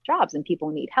we have jobs and people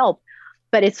need help.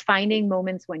 But it's finding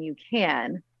moments when you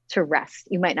can to rest.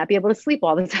 You might not be able to sleep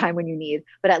all the time when you need,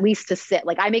 but at least to sit.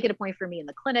 Like I make it a point for me in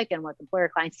the clinic and with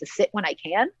employer clients to sit when I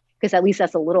can, because at least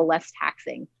that's a little less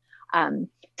taxing.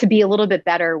 To be a little bit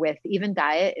better with even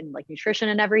diet and like nutrition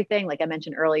and everything. Like I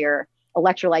mentioned earlier,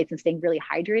 electrolytes and staying really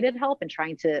hydrated help, and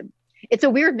it's a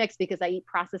weird mix because I eat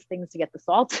processed things to get the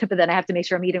salt, but then I have to make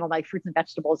sure I'm eating all my fruits and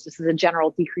vegetables just as a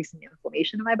general decrease in the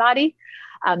inflammation in my body.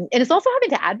 And it's also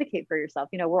having to advocate for yourself.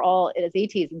 We're all as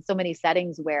ATs in so many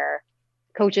settings where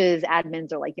coaches,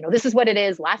 admins are like, this is what it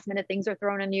is. Last minute things are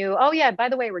thrown on you. Oh yeah, by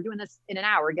the way, we're doing this in an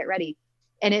hour, get ready.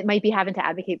 And it might be having to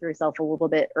advocate for yourself a little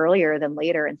bit earlier than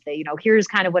later and say, here's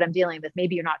kind of what I'm dealing with.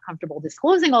 Maybe you're not comfortable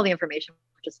disclosing all the information,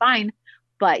 which is fine,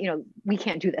 but we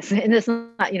can't do this. And this is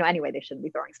not, anyway, they shouldn't be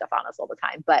throwing stuff on us all the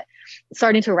time, but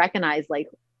starting to recognize like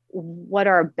what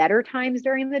are better times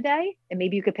during the day. And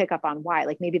maybe you could pick up on why,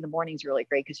 like maybe the morning's really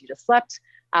great because you just slept.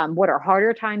 What are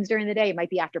harder times during the day? It might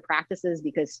be after practices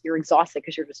because you're exhausted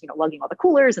because you're just, lugging all the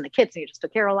coolers and the kits and you just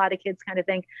took care of a lot of kids kind of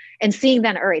thing. And seeing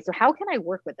then, all right, so how can I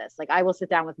work with this? Like I will sit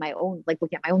down with my own, like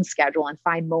looking at my own schedule and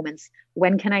find moments.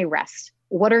 When can I rest?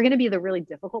 What are going to be the really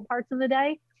difficult parts in the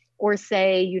day? Or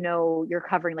say, you're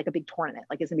covering like a big tournament,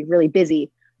 like it's gonna be really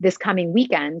busy this coming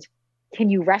weekend.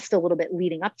 Can you rest a little bit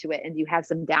leading up to it? And you have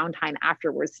some downtime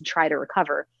afterwards to try to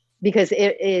recover? Because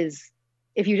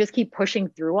if you just keep pushing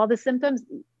through all the symptoms,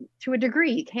 to a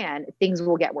degree you can, things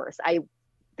will get worse.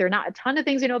 There are not a ton of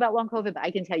things about long COVID, but I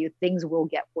can tell you things will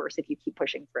get worse if you keep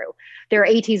pushing through. There are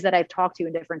ATs that I've talked to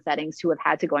in different settings who have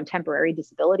had to go on temporary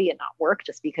disability and not work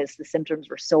just because the symptoms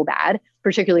were so bad,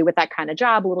 particularly with that kind of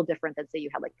job, a little different than say you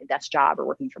had like a desk job or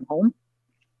working from home.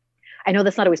 I know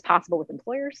that's not always possible with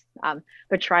employers,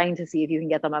 but trying to see if you can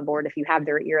get them on board, if you have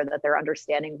their ear, that they're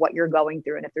understanding what you're going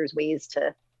through and if there's ways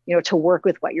to, to work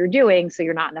with what you're doing so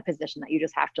you're not in a position that you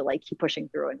just have to like keep pushing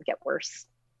through and get worse.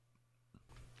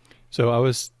 So I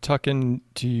was talking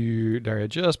to you, Daria,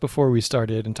 just before we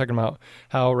started and talking about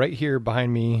how right here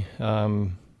behind me,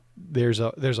 there's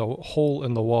a hole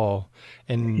in the wall,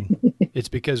 and it's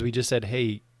because we just said,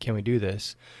 hey, can we do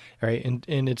this? Right.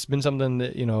 And it's been something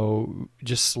that,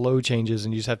 just slow changes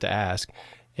and you just have to ask.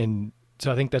 And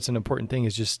so I think that's an important thing,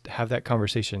 is just have that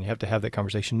conversation. You have to have that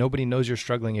conversation. Nobody knows you're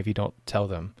struggling if you don't tell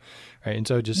them. Right. And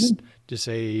so just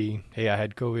say, hey, I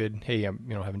had COVID. Hey, I'm,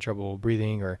 having trouble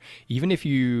breathing. Or even if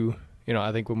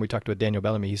I think when we talked with Daniel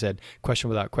Bellamy, he said, question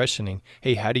without questioning.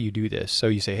 Hey, how do you do this? So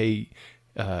you say,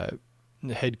 hey,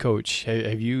 head coach,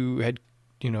 have you had,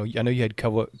 I know you had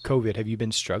COVID. Have you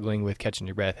been struggling with catching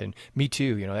your breath? And me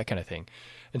too, that kind of thing.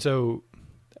 And so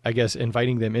I guess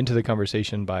inviting them into the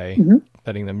conversation by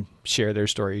letting them share their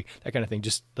story, that kind of thing,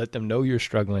 just let them know you're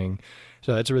struggling.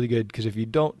 So that's really good, because if you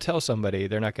don't tell somebody,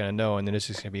 they're not going to know. And then it's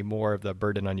just going to be more of the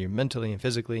burden on you mentally and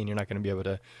physically, and you're not going to be able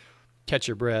to catch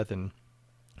your breath and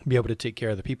be able to take care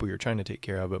of the people you're trying to take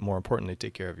care of, but more importantly,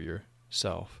 take care of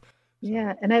yourself. So.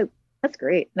 Yeah. And that's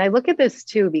great. And I look at this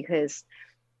too, because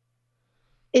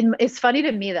it's funny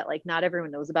to me that like not everyone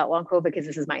knows about long COVID because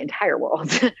this is my entire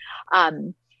world.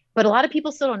 But a lot of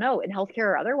people still don't know, in healthcare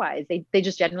or otherwise. They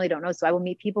just generally don't know. So I will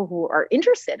meet people who are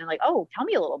interested and like, oh, tell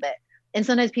me a little bit. And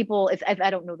sometimes people, if I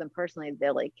don't know them personally,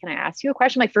 they're like, can I ask you a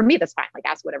question? Like for me, that's fine. Like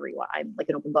ask whatever you want. I'm like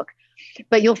an open book.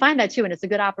 But you'll find that too. And it's a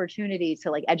good opportunity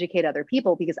to like educate other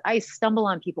people, because I stumble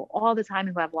on people all the time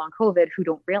who have long COVID who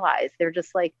don't realize. They're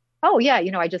just like, oh yeah,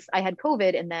 I had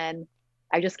COVID and then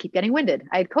I just keep getting winded.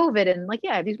 I had COVID and like,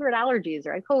 yeah, I have these weird allergies,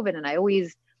 or I had COVID and I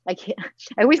always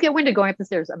get winded going up the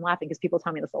stairs. I'm laughing because people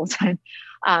tell me this all the time.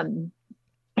 And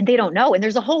they don't know. And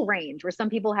there's a whole range where some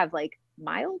people have like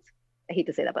mild, I hate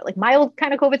to say that, but like mild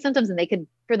kind of COVID symptoms, and they could,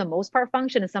 for the most part,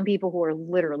 function. And some people who are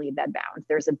literally bedbound.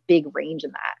 There's a big range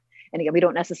in that. And again, we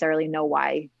don't necessarily know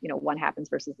why, one happens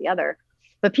versus the other.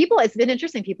 But it's been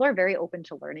interesting. People are very open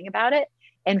to learning about it.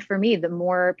 And for me, the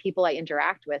more people I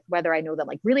interact with, whether I know them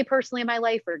like really personally in my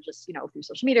life or just, through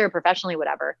social media or professionally,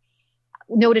 whatever,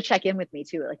 know to check in with me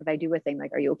too. Like if I do a thing,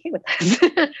 like, are you okay with this?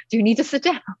 Do you need to sit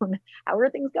down? How are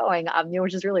things going?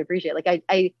 Which is really appreciate. Like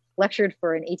I lectured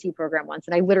for an AT program once,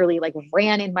 and I literally like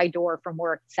ran in my door from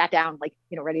work, sat down, like,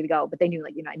 ready to go. But they knew,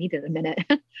 like, I needed a minute.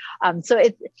 So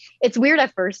it's weird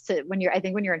at first I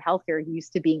think when you're in healthcare, you're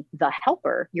used to being the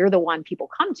helper. You're the one people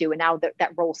come to, and now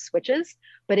that role switches.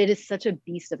 But it is such a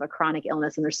beast of a chronic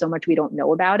illness, and there's so much we don't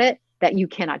know about it that you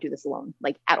cannot do this alone,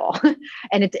 like at all.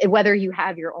 And whether you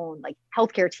have your own like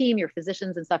healthcare team, your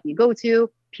physicians and stuff you go to,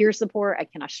 peer support. I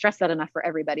cannot stress that enough for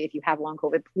everybody. If you have long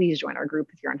COVID, please join our group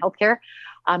if you're in healthcare,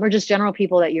 or just general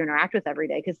people that you interact with every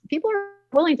day, because people are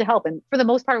willing to help, and for the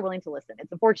most part are willing to listen.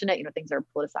 It's unfortunate, things are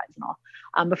politicized and all,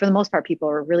 but for the most part, people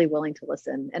are really willing to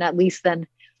listen. And at least then,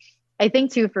 I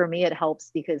think too, for me, it helps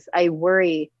because I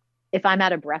worry if I'm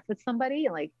out of breath with somebody,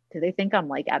 like, do they think I'm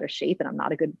like out of shape and I'm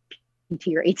not a good PT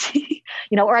or AT?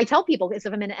 Or I tell people, because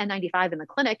if I'm in an N95 in the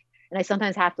clinic and I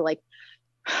sometimes have to like,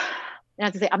 and I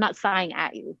have to say, I'm not sighing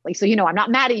at you. Like, so, I'm not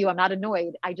mad at you. I'm not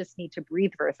annoyed. I just need to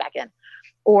breathe for a second.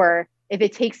 Or if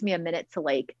it takes me a minute to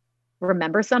like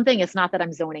remember something, it's not that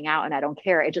I'm zoning out and I don't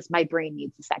care. It just, my brain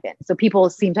needs a second. So people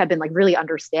seem to have been like really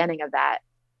understanding of that,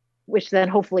 which then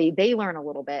hopefully they learn a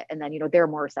little bit. And then, they're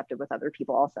more receptive with other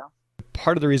people also.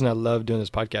 Part of the reason I love doing this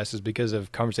podcast is because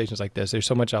of conversations like this. There's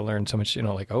so much I learned, so much,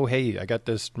 like, oh, hey, I got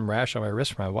this rash on my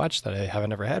wrist from my watch that I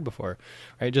haven't ever had before,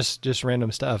 right? Just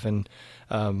random stuff. And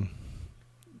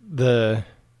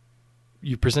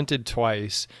you presented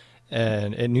twice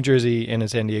and in New Jersey and in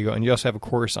San Diego, and you also have a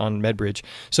course on MedBridge.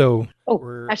 So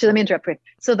actually, let me interrupt quick.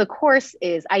 So the course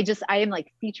is, I am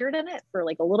like featured in it for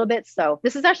like a little bit. So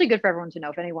this is actually good for everyone to know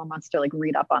if anyone wants to like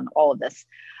read up on all of this.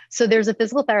 So there's a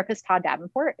physical therapist, Todd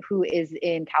Davenport, who is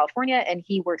in California, and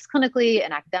he works clinically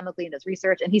and academically and does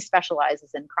research, and he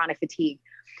specializes in chronic fatigue.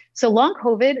 So long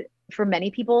COVID for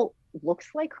many people looks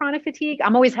like chronic fatigue.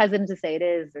 I'm always hesitant to say it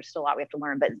is. There's still a lot we have to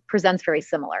learn, but it presents very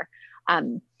similar.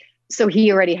 So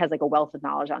he already has like a wealth of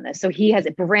knowledge on this. So he has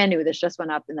a brand new, this just went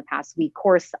up in the past week,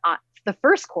 course, the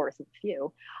first course of a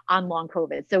few on long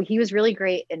COVID. So he was really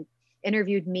great and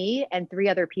interviewed me and 3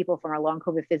 other people from our long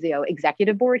COVID physio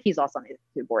executive board. He's also on the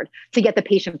executive board to get the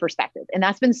patient perspective. And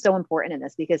that's been so important in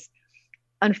this because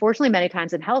unfortunately, many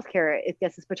times in healthcare, it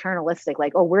gets this paternalistic,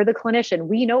 like, oh, we're the clinician,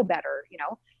 we know better,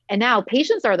 And now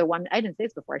patients are the one, I didn't say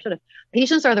this before, I should have.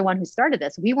 Patients are the one who started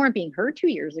this. We weren't being heard 2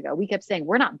 years ago. We kept saying,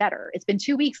 we're not better. It's been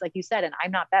 2 weeks, like you said, and I'm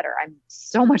not better. I'm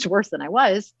so much worse than I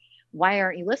was. Why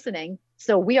aren't you listening?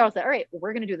 So we all said, all right,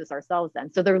 we're going to do this ourselves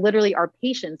then. So there literally are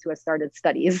patients who have started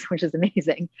studies, which is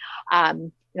amazing.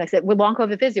 Like I said, with long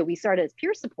COVID physio, we started as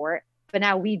peer support, but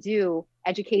now we do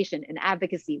education and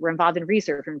advocacy. We're involved in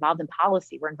research. We're involved in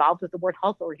policy. We're involved with the World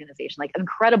Health Organization. Like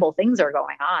incredible things are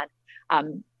going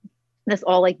on. That's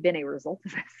all like been a result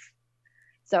of this.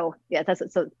 So yeah,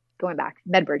 so going back,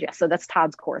 MedBridge. Yeah. So that's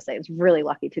Todd's course. I was really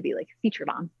lucky to be like featured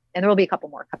on, and there will be a couple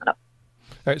more coming up.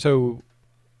 All right. So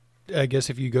I guess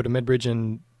if you go to MedBridge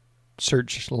and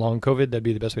search long COVID, that'd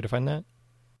be the best way to find that.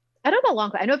 I don't know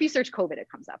long. I know if you search COVID, it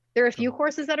comes up. There are a few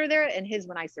courses that are there, and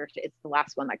when I searched it, it's the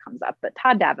last one that comes up. But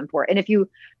Todd Davenport, and if you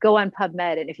go on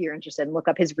PubMed and if you're interested, and look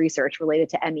up his research related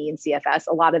to ME and CFS,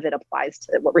 a lot of it applies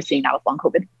to what we're seeing now with long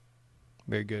COVID.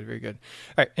 Very good, very good.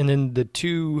 All right, and then the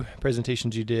 2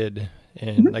 presentations you did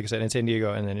in, like I said, in San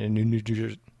Diego and then in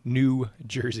New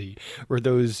Jersey, were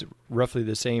those roughly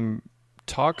the same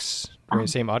talks, the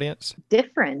same audience?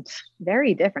 Different,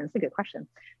 very different. It's a good question.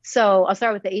 So I'll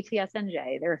start with the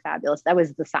ATSNJ. They're fabulous. That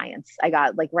was the science. I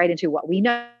got like right into what we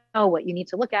know, what you need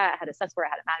to look at, how to assess for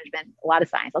it, how to management, a lot of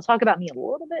science. I'll talk about me a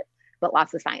little bit, but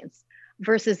lots of science.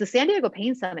 Versus the San Diego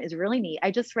Pain Summit is really neat. I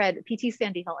just read PT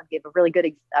Sandy Hilton gave a really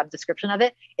good description of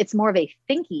it. It's more of a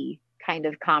thinky kind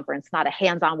of conference, not a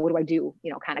hands-on, what do I do,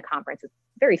 kind of conference. It's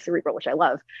very cerebral, which I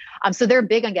love. So they're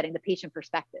big on getting the patient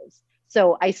perspectives.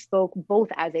 So I spoke both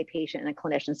as a patient and a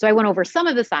clinician. So I went over some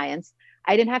of the science.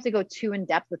 I didn't have to go too in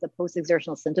depth with the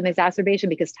post-exertional symptom exacerbation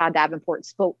because Todd Davenport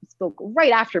spoke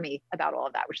right after me about all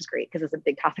of that, which is great because it's a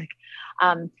big topic.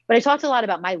 But I talked a lot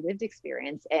about my lived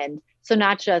experience. And so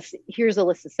not just here's a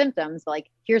list of symptoms, but like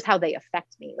here's how they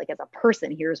affect me. Like as a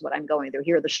person, here's what I'm going through.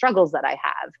 Here are the struggles that I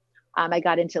have. I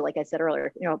got into, like I said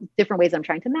earlier, different ways I'm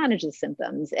trying to manage the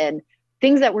symptoms and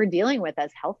things that we're dealing with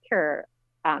as healthcare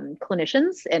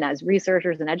clinicians and as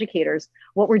researchers and educators,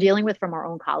 what we're dealing with from our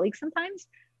own colleagues sometimes.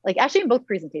 Like actually in both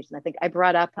presentations, I think I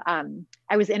brought up,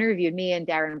 I was interviewed, me and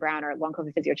Darren Brown, our long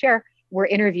COVID physio chair, were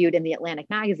interviewed in the Atlantic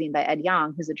magazine by Ed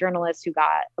Young, who's a journalist who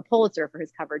got a Pulitzer for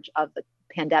his coverage of the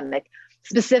pandemic,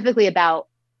 specifically about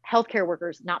healthcare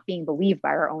workers not being believed by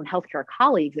our own healthcare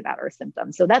colleagues about our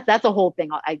symptoms. So that's a whole thing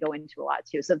I go into a lot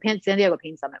too. So San Diego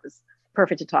Pain Summit was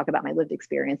perfect to talk about my lived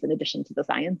experience in addition to the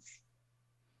science.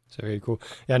 So very cool.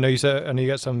 Yeah, I know you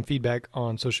got some feedback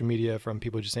on social media from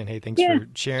people just saying, "Hey, thanks Yeah, for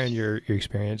sharing your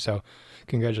experience." So,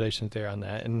 congratulations there on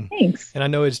that. thanks. And I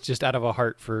know it's just out of a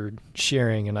heart for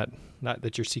sharing, and not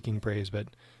that you're seeking praise, but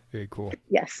very cool.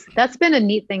 Yes, that's been a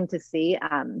neat thing to see.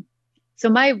 So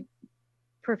my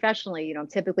professionally,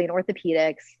 typically in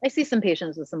orthopedics, I see some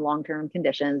patients with some long-term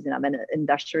conditions. I'm in an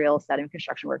industrial setting,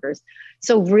 construction workers.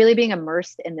 So really being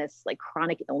immersed in this like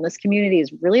chronic illness community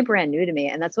is really brand new to me.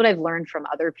 And that's what I've learned from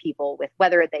other people with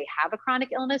whether they have a chronic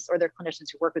illness or they're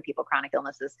clinicians who work with people with chronic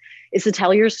illnesses, is to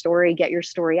tell your story, get your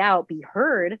story out, be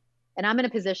heard. And I'm in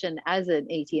a position as an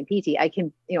AT and PT, I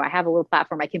can, I have a little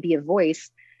platform, I can be a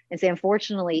voice and say,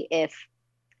 unfortunately, if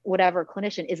whatever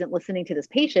clinician isn't listening to this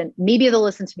patient, maybe they'll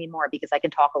listen to me more because I can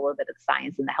talk a little bit of the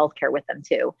science and the healthcare with them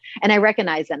too. And I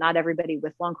recognize that not everybody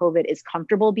with long COVID is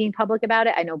comfortable being public about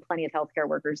it. I know plenty of healthcare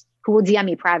workers who will DM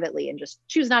me privately and just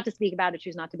choose not to speak about it,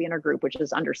 choose not to be in our group, which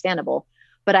is understandable.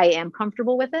 But I am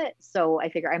comfortable with it. So I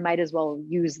figure I might as well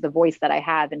use the voice that I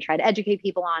have and try to educate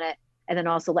people on it. And then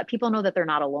also let people know that they're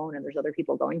not alone and there's other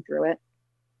people going through it.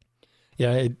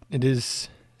 Yeah, it is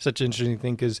such an interesting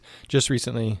thing because just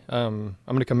recently, I'm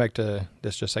going to come back to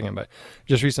this just a second, but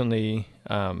just recently,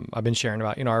 I've been sharing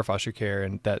about, our foster care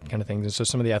and that kind of things. And so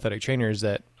some of the athletic trainers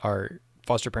that are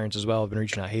foster parents as well have been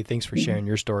reaching out, hey, thanks for sharing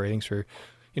your story. Thanks for,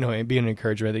 being an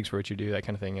encouragement. Thanks for what you do, that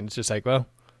kind of thing. And it's just like, well,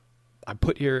 I'm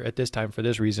put here at this time for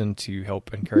this reason to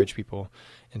help encourage people.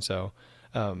 And so,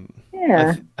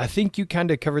 Yeah. I think you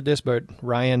kind of covered this, but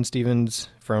Ryan Stevens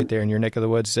from right there in your neck of the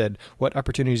woods said, what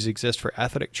opportunities exist for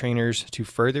athletic trainers to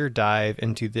further dive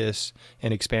into this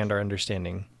and expand our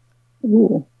understanding?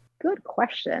 Ooh, good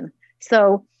question.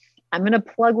 So I'm going to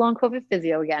plug Long COVID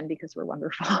Physio again because we're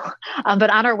wonderful. But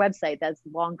on our website, that's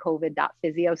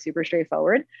longcovid.physio, super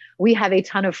straightforward. We have a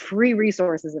ton of free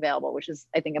resources available, which is,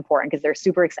 I think, important because they're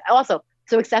also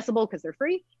so accessible because they're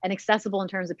free and accessible in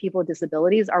terms of people with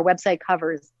disabilities. Our website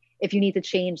covers if you need to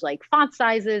change like font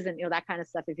sizes and that kind of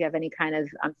stuff. If you have any kind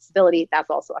of disability, that's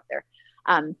also up there.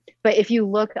 But if you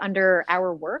look under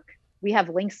our work, we have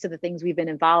links to the things we've been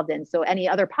involved in. So any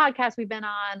other podcasts we've been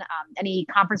on, any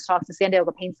conference talks, the San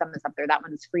Diego Pain Summit is up there. That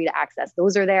one is free to access.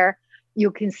 Those are there.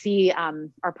 You can see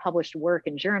our published work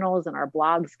in journals and our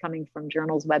blogs coming from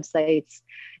journals, websites.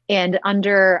 And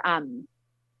under, I'm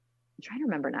trying to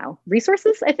remember now,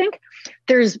 resources, I think,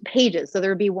 there's pages. So there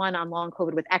would be one on long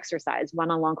COVID with exercise, one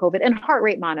on long COVID and heart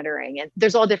rate monitoring. And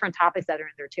there's all different topics that are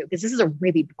in there too, because this is a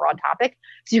really broad topic.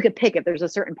 So you could pick if there's a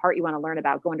certain part you want to learn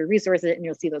about, go under resources and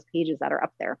you'll see those pages that are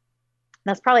up there.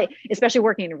 That's probably, especially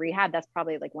working in rehab, that's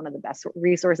probably like one of the best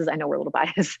resources. I know we're a little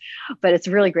biased, but it's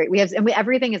really great.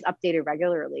 Everything is updated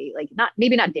regularly, like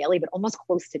maybe not daily, but almost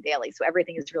close to daily. So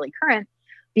everything is really current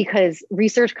because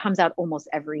research comes out almost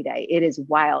every day. It is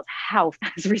wild how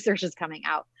fast research is coming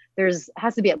out.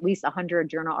 Has to be at least 100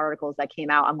 journal articles that came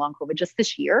out on long COVID just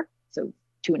this year. So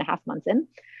 2.5 months in.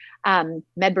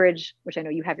 MedBridge, which I know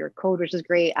you have your code, which is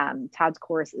great. Todd's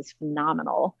course is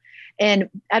phenomenal. And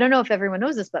I don't know if everyone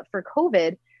knows this, but for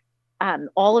COVID,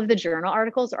 all of the journal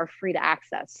articles are free to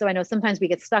access. So I know sometimes we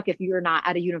get stuck if you're not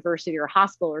at a university or a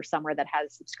hospital or somewhere that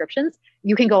has subscriptions,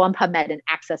 you can go on PubMed and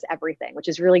access everything, which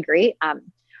is really great.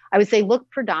 I would say look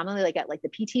predominantly at the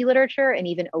PT literature and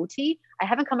even OT. I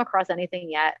haven't come across anything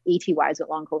yet AT wise with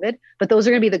long COVID, but those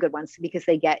are going to be the good ones because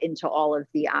they get into all of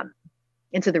the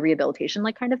into the rehabilitation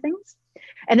kind of things.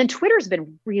 And then Twitter's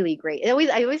been really great. I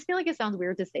always feel like it sounds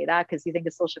weird to say that because you think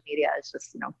of social media is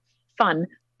just fun,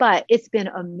 but it's been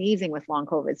amazing with long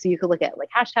COVID. So you could look at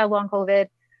hashtag long COVID.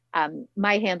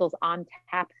 My handle's on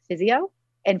tap physio,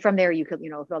 and from there you could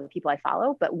with all the people I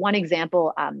follow. But one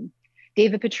example.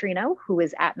 David Petrino, who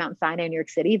is at Mount Sinai in New York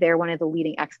City, they're one of the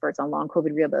leading experts on long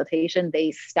COVID rehabilitation.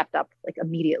 They stepped up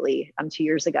immediately 2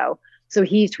 years ago. So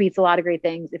he tweets a lot of great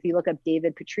things. If you look up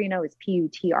David Petrino, it's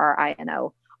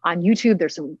Putrino. On YouTube,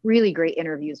 there's some really great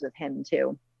interviews with him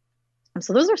too.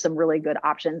 So those are some really good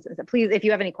options. And so please, if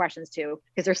you have any questions too,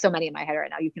 because there's so many in my head right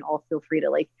now, you can all feel free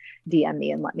to DM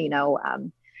me and let me know.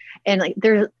 And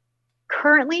there's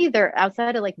currently they're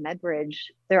outside of MedBridge,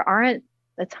 there aren't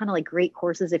a ton of great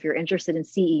courses if you're interested in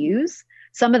CEUs.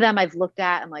 Some of them I've looked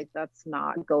at and that's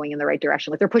not going in the right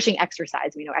direction. They're pushing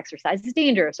exercise. We know exercise is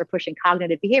dangerous. They're pushing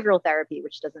cognitive behavioral therapy,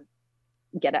 which doesn't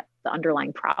get at the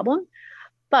underlying problem.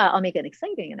 But I'll make an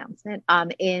exciting announcement.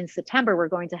 In September, we're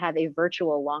going to have a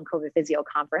virtual long COVID physio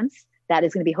conference that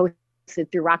is going to be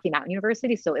hosted through Rocky Mountain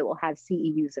University. So it will have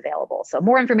CEUs available. So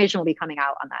more information will be coming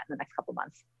out on that in the next couple of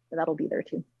months. So that'll be there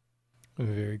too.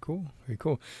 Very cool. Very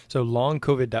cool. So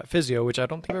longcovid.physio, which I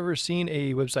don't think I've ever seen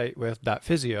a website with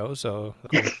 .physio. So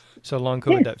So long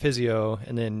Yeah. COVID.physio.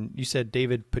 And then you said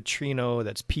David Petrino,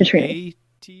 that's Katrina.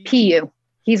 P-A-T? PU.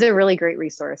 He's a really great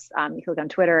resource. You can look on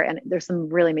Twitter, and there's some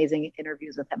really amazing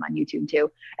interviews with him on YouTube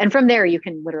too. And from there, you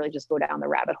can literally just go down the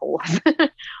rabbit hole of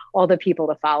all the people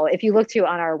to follow. If you look to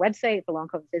on our website, the Long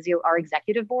COVID Physio, our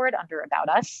executive board under About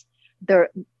Us,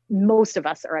 most of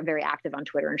us are very active on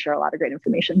Twitter and share a lot of great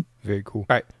information. Very cool.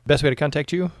 All right. Best way to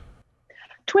contact you?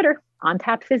 Twitter, on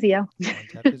Tap Physio.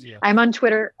 On Physio. I'm on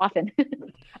Twitter often.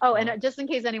 Oh, and just in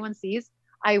case anyone sees,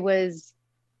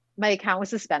 my account was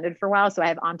suspended for a while, so I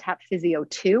have On Tap Physio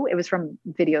 2. It was from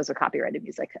videos of copyrighted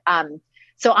music.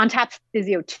 So On Tap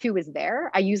Physio 2 is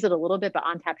there. I use it a little bit, but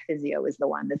On Tap Physio is the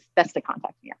one that's best to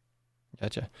contact me.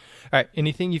 Gotcha. All right.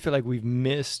 Anything you feel like we've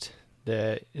missed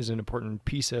that is an important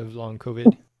piece of long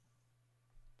COVID?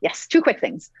 Yes, two quick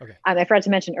things. Okay. I forgot to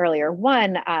mention earlier.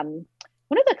 One of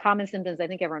the common symptoms, I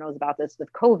think everyone knows about this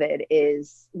with COVID,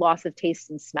 is loss of taste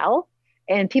and smell.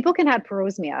 And people can have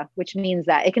parosmia, which means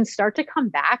that it can start to come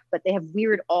back, but they have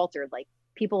weird altered, like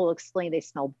people will explain they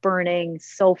smell burning,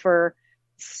 sulfur,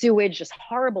 sewage, just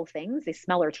horrible things. They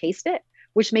smell or taste it,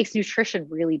 which makes nutrition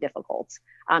really difficult.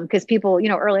 Because people,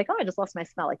 are like, oh, I just lost my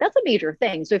smell. Like that's a major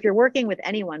thing. So if you're working with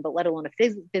anyone, but let alone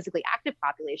a physically active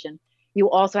population, you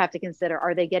also have to consider,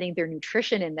 are they getting their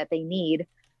nutrition in that they need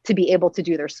to be able to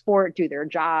do their sport, do their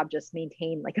job, just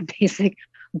maintain like a basic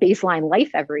baseline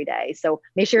life every day. So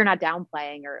make sure you're not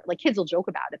downplaying, or like kids will joke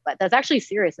about it, but that's actually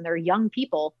serious. And there are young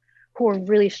people who are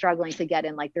really struggling to get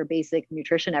in like their basic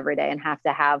nutrition every day and have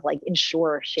to have like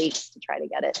Ensure shakes to try to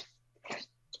get it.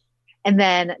 And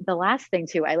then the last thing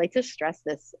too, I like to stress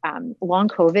this, long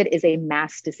COVID is a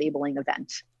mass disabling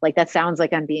event. Like that sounds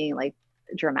like I'm being like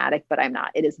dramatic, but I'm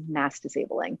not. It is mass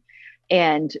disabling.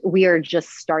 And we are just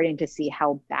starting to see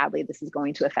how badly this is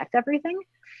going to affect everything.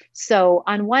 So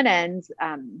on one end,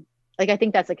 I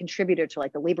think that's a contributor to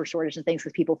like the labor shortage and things,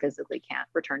 because people physically can't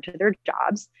return to their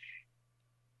jobs.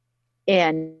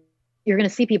 And you're going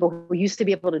to see people who used to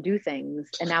be able to do things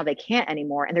and now they can't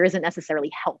anymore. And there isn't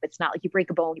necessarily help. It's not like you break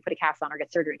a bone, you put a cast on or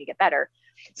get surgery and you get better.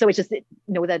 So it's just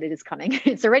know that it is coming.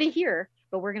 It's already here,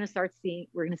 but we're going to see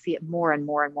it more and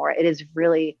more and more. It is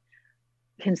really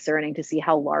concerning to see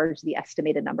how large the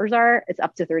estimated numbers are. It's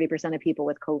up to 30% of people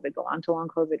with COVID go on to long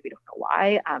COVID. We don't know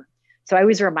why. So I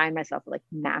always remind myself of like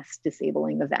mass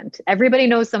disabling event. Everybody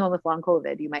knows someone with long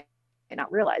COVID. You might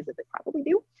not realize it, they probably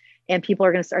do. And people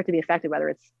are going to start to be affected, whether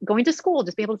it's going to school,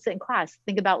 just being able to sit in class.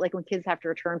 Think about like when kids have to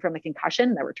return from a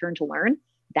concussion, that return to learn.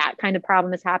 That kind of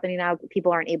problem is happening now.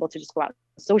 People aren't able to just go out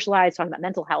and socialize, talking about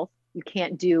mental health. You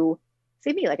can't do,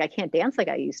 say me, like I can't dance like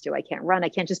I used to. I can't run. I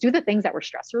can't just do the things that were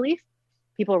stress relief.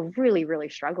 People are really, really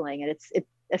struggling, and it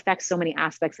affects so many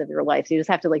aspects of your life. So you just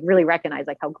have to like really recognize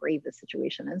like how grave this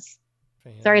situation is.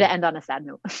 Sorry to end on a sad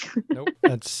note. Nope.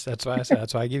 That's why I said,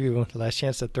 that's why I give you the last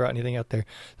chance to throw out anything out there.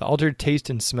 The altered taste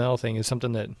and smell thing is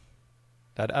something that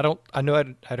I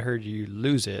know I'd heard you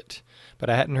lose it,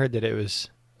 but I hadn't heard that it was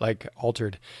like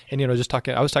altered. And, I was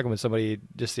talking with somebody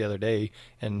just the other day,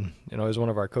 and, it was one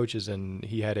of our coaches, and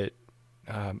he had it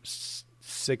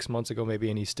 6 months ago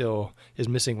maybe, and he still is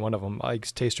missing one of them, like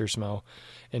taste or smell.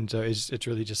 And so it's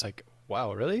really just like,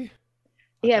 wow, really?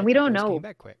 Yeah, we don't know. Came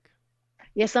back quick.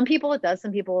 Yeah, some people it does.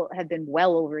 Some people have been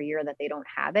well over a year that they don't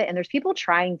have it. And there's people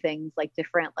trying things like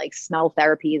different like smell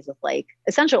therapies with like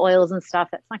essential oils and stuff.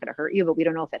 That's not going to hurt you, but we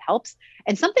don't know if it helps.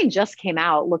 And something just came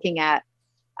out looking at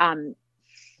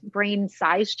brain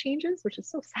size changes, which is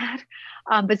so sad.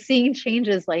 But seeing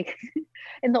changes like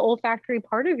in the olfactory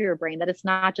part of your brain, that it's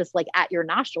not just like at your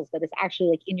nostrils, but it's actually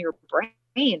like in your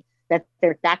brain, that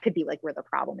could be like where the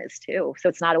problem is too. So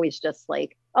it's not always just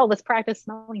like, oh, let's practice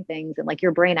smelling things, and like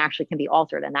your brain actually can be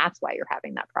altered, and that's why you're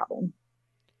having that problem.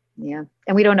 Yeah.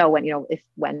 And we don't know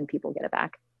when people get it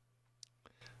back.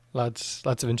 Lots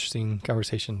of interesting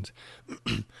conversations.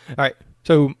 All right.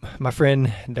 So my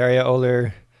friend Daria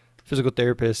Oler, physical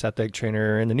therapist, athletic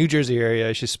trainer in the New Jersey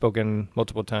area. She's spoken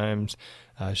multiple times.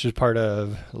 She's part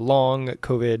of long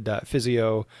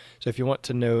COVID.physio. So if you want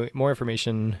to know more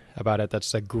information about it,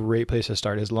 that's a great place to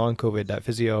start, is long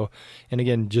COVID.physio. And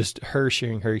again, just her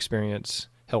sharing her experience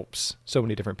helps so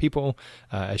many different people,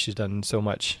 as she's done so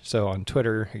much. So on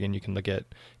Twitter, again, you can look at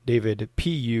David,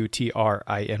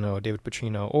 Putrino, David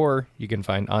Petrino, or you can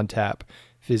find On Tap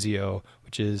Physio,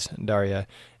 which is Daria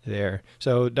there.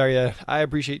 So Daria, I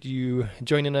appreciate you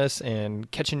joining us and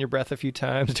catching your breath a few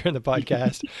times during the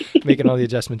podcast, making all the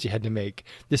adjustments you had to make.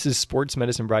 This is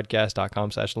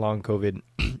sportsmedicinebroadcast.com/long COVID.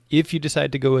 If you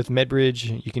decide to go with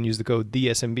MedBridge, you can use the code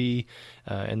TheSMB,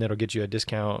 and that'll get you a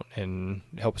discount and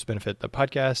help us benefit the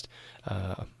podcast.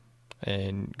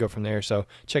 and go from there. So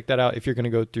check that out if you're going to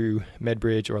go through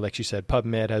MedBridge, or like she said,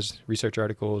 PubMed has research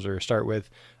articles, or start with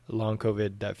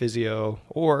longcovid.physio,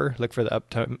 or look for the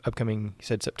upcoming, you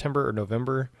said September or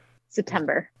November?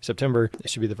 September. It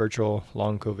should be the virtual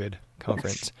long COVID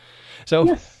conference. Yes.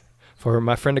 So for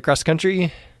my friend across the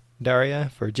country, Daria,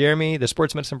 for Jeremy, the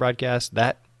Sports Medicine Broadcast,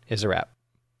 that is a wrap.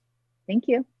 Thank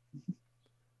you.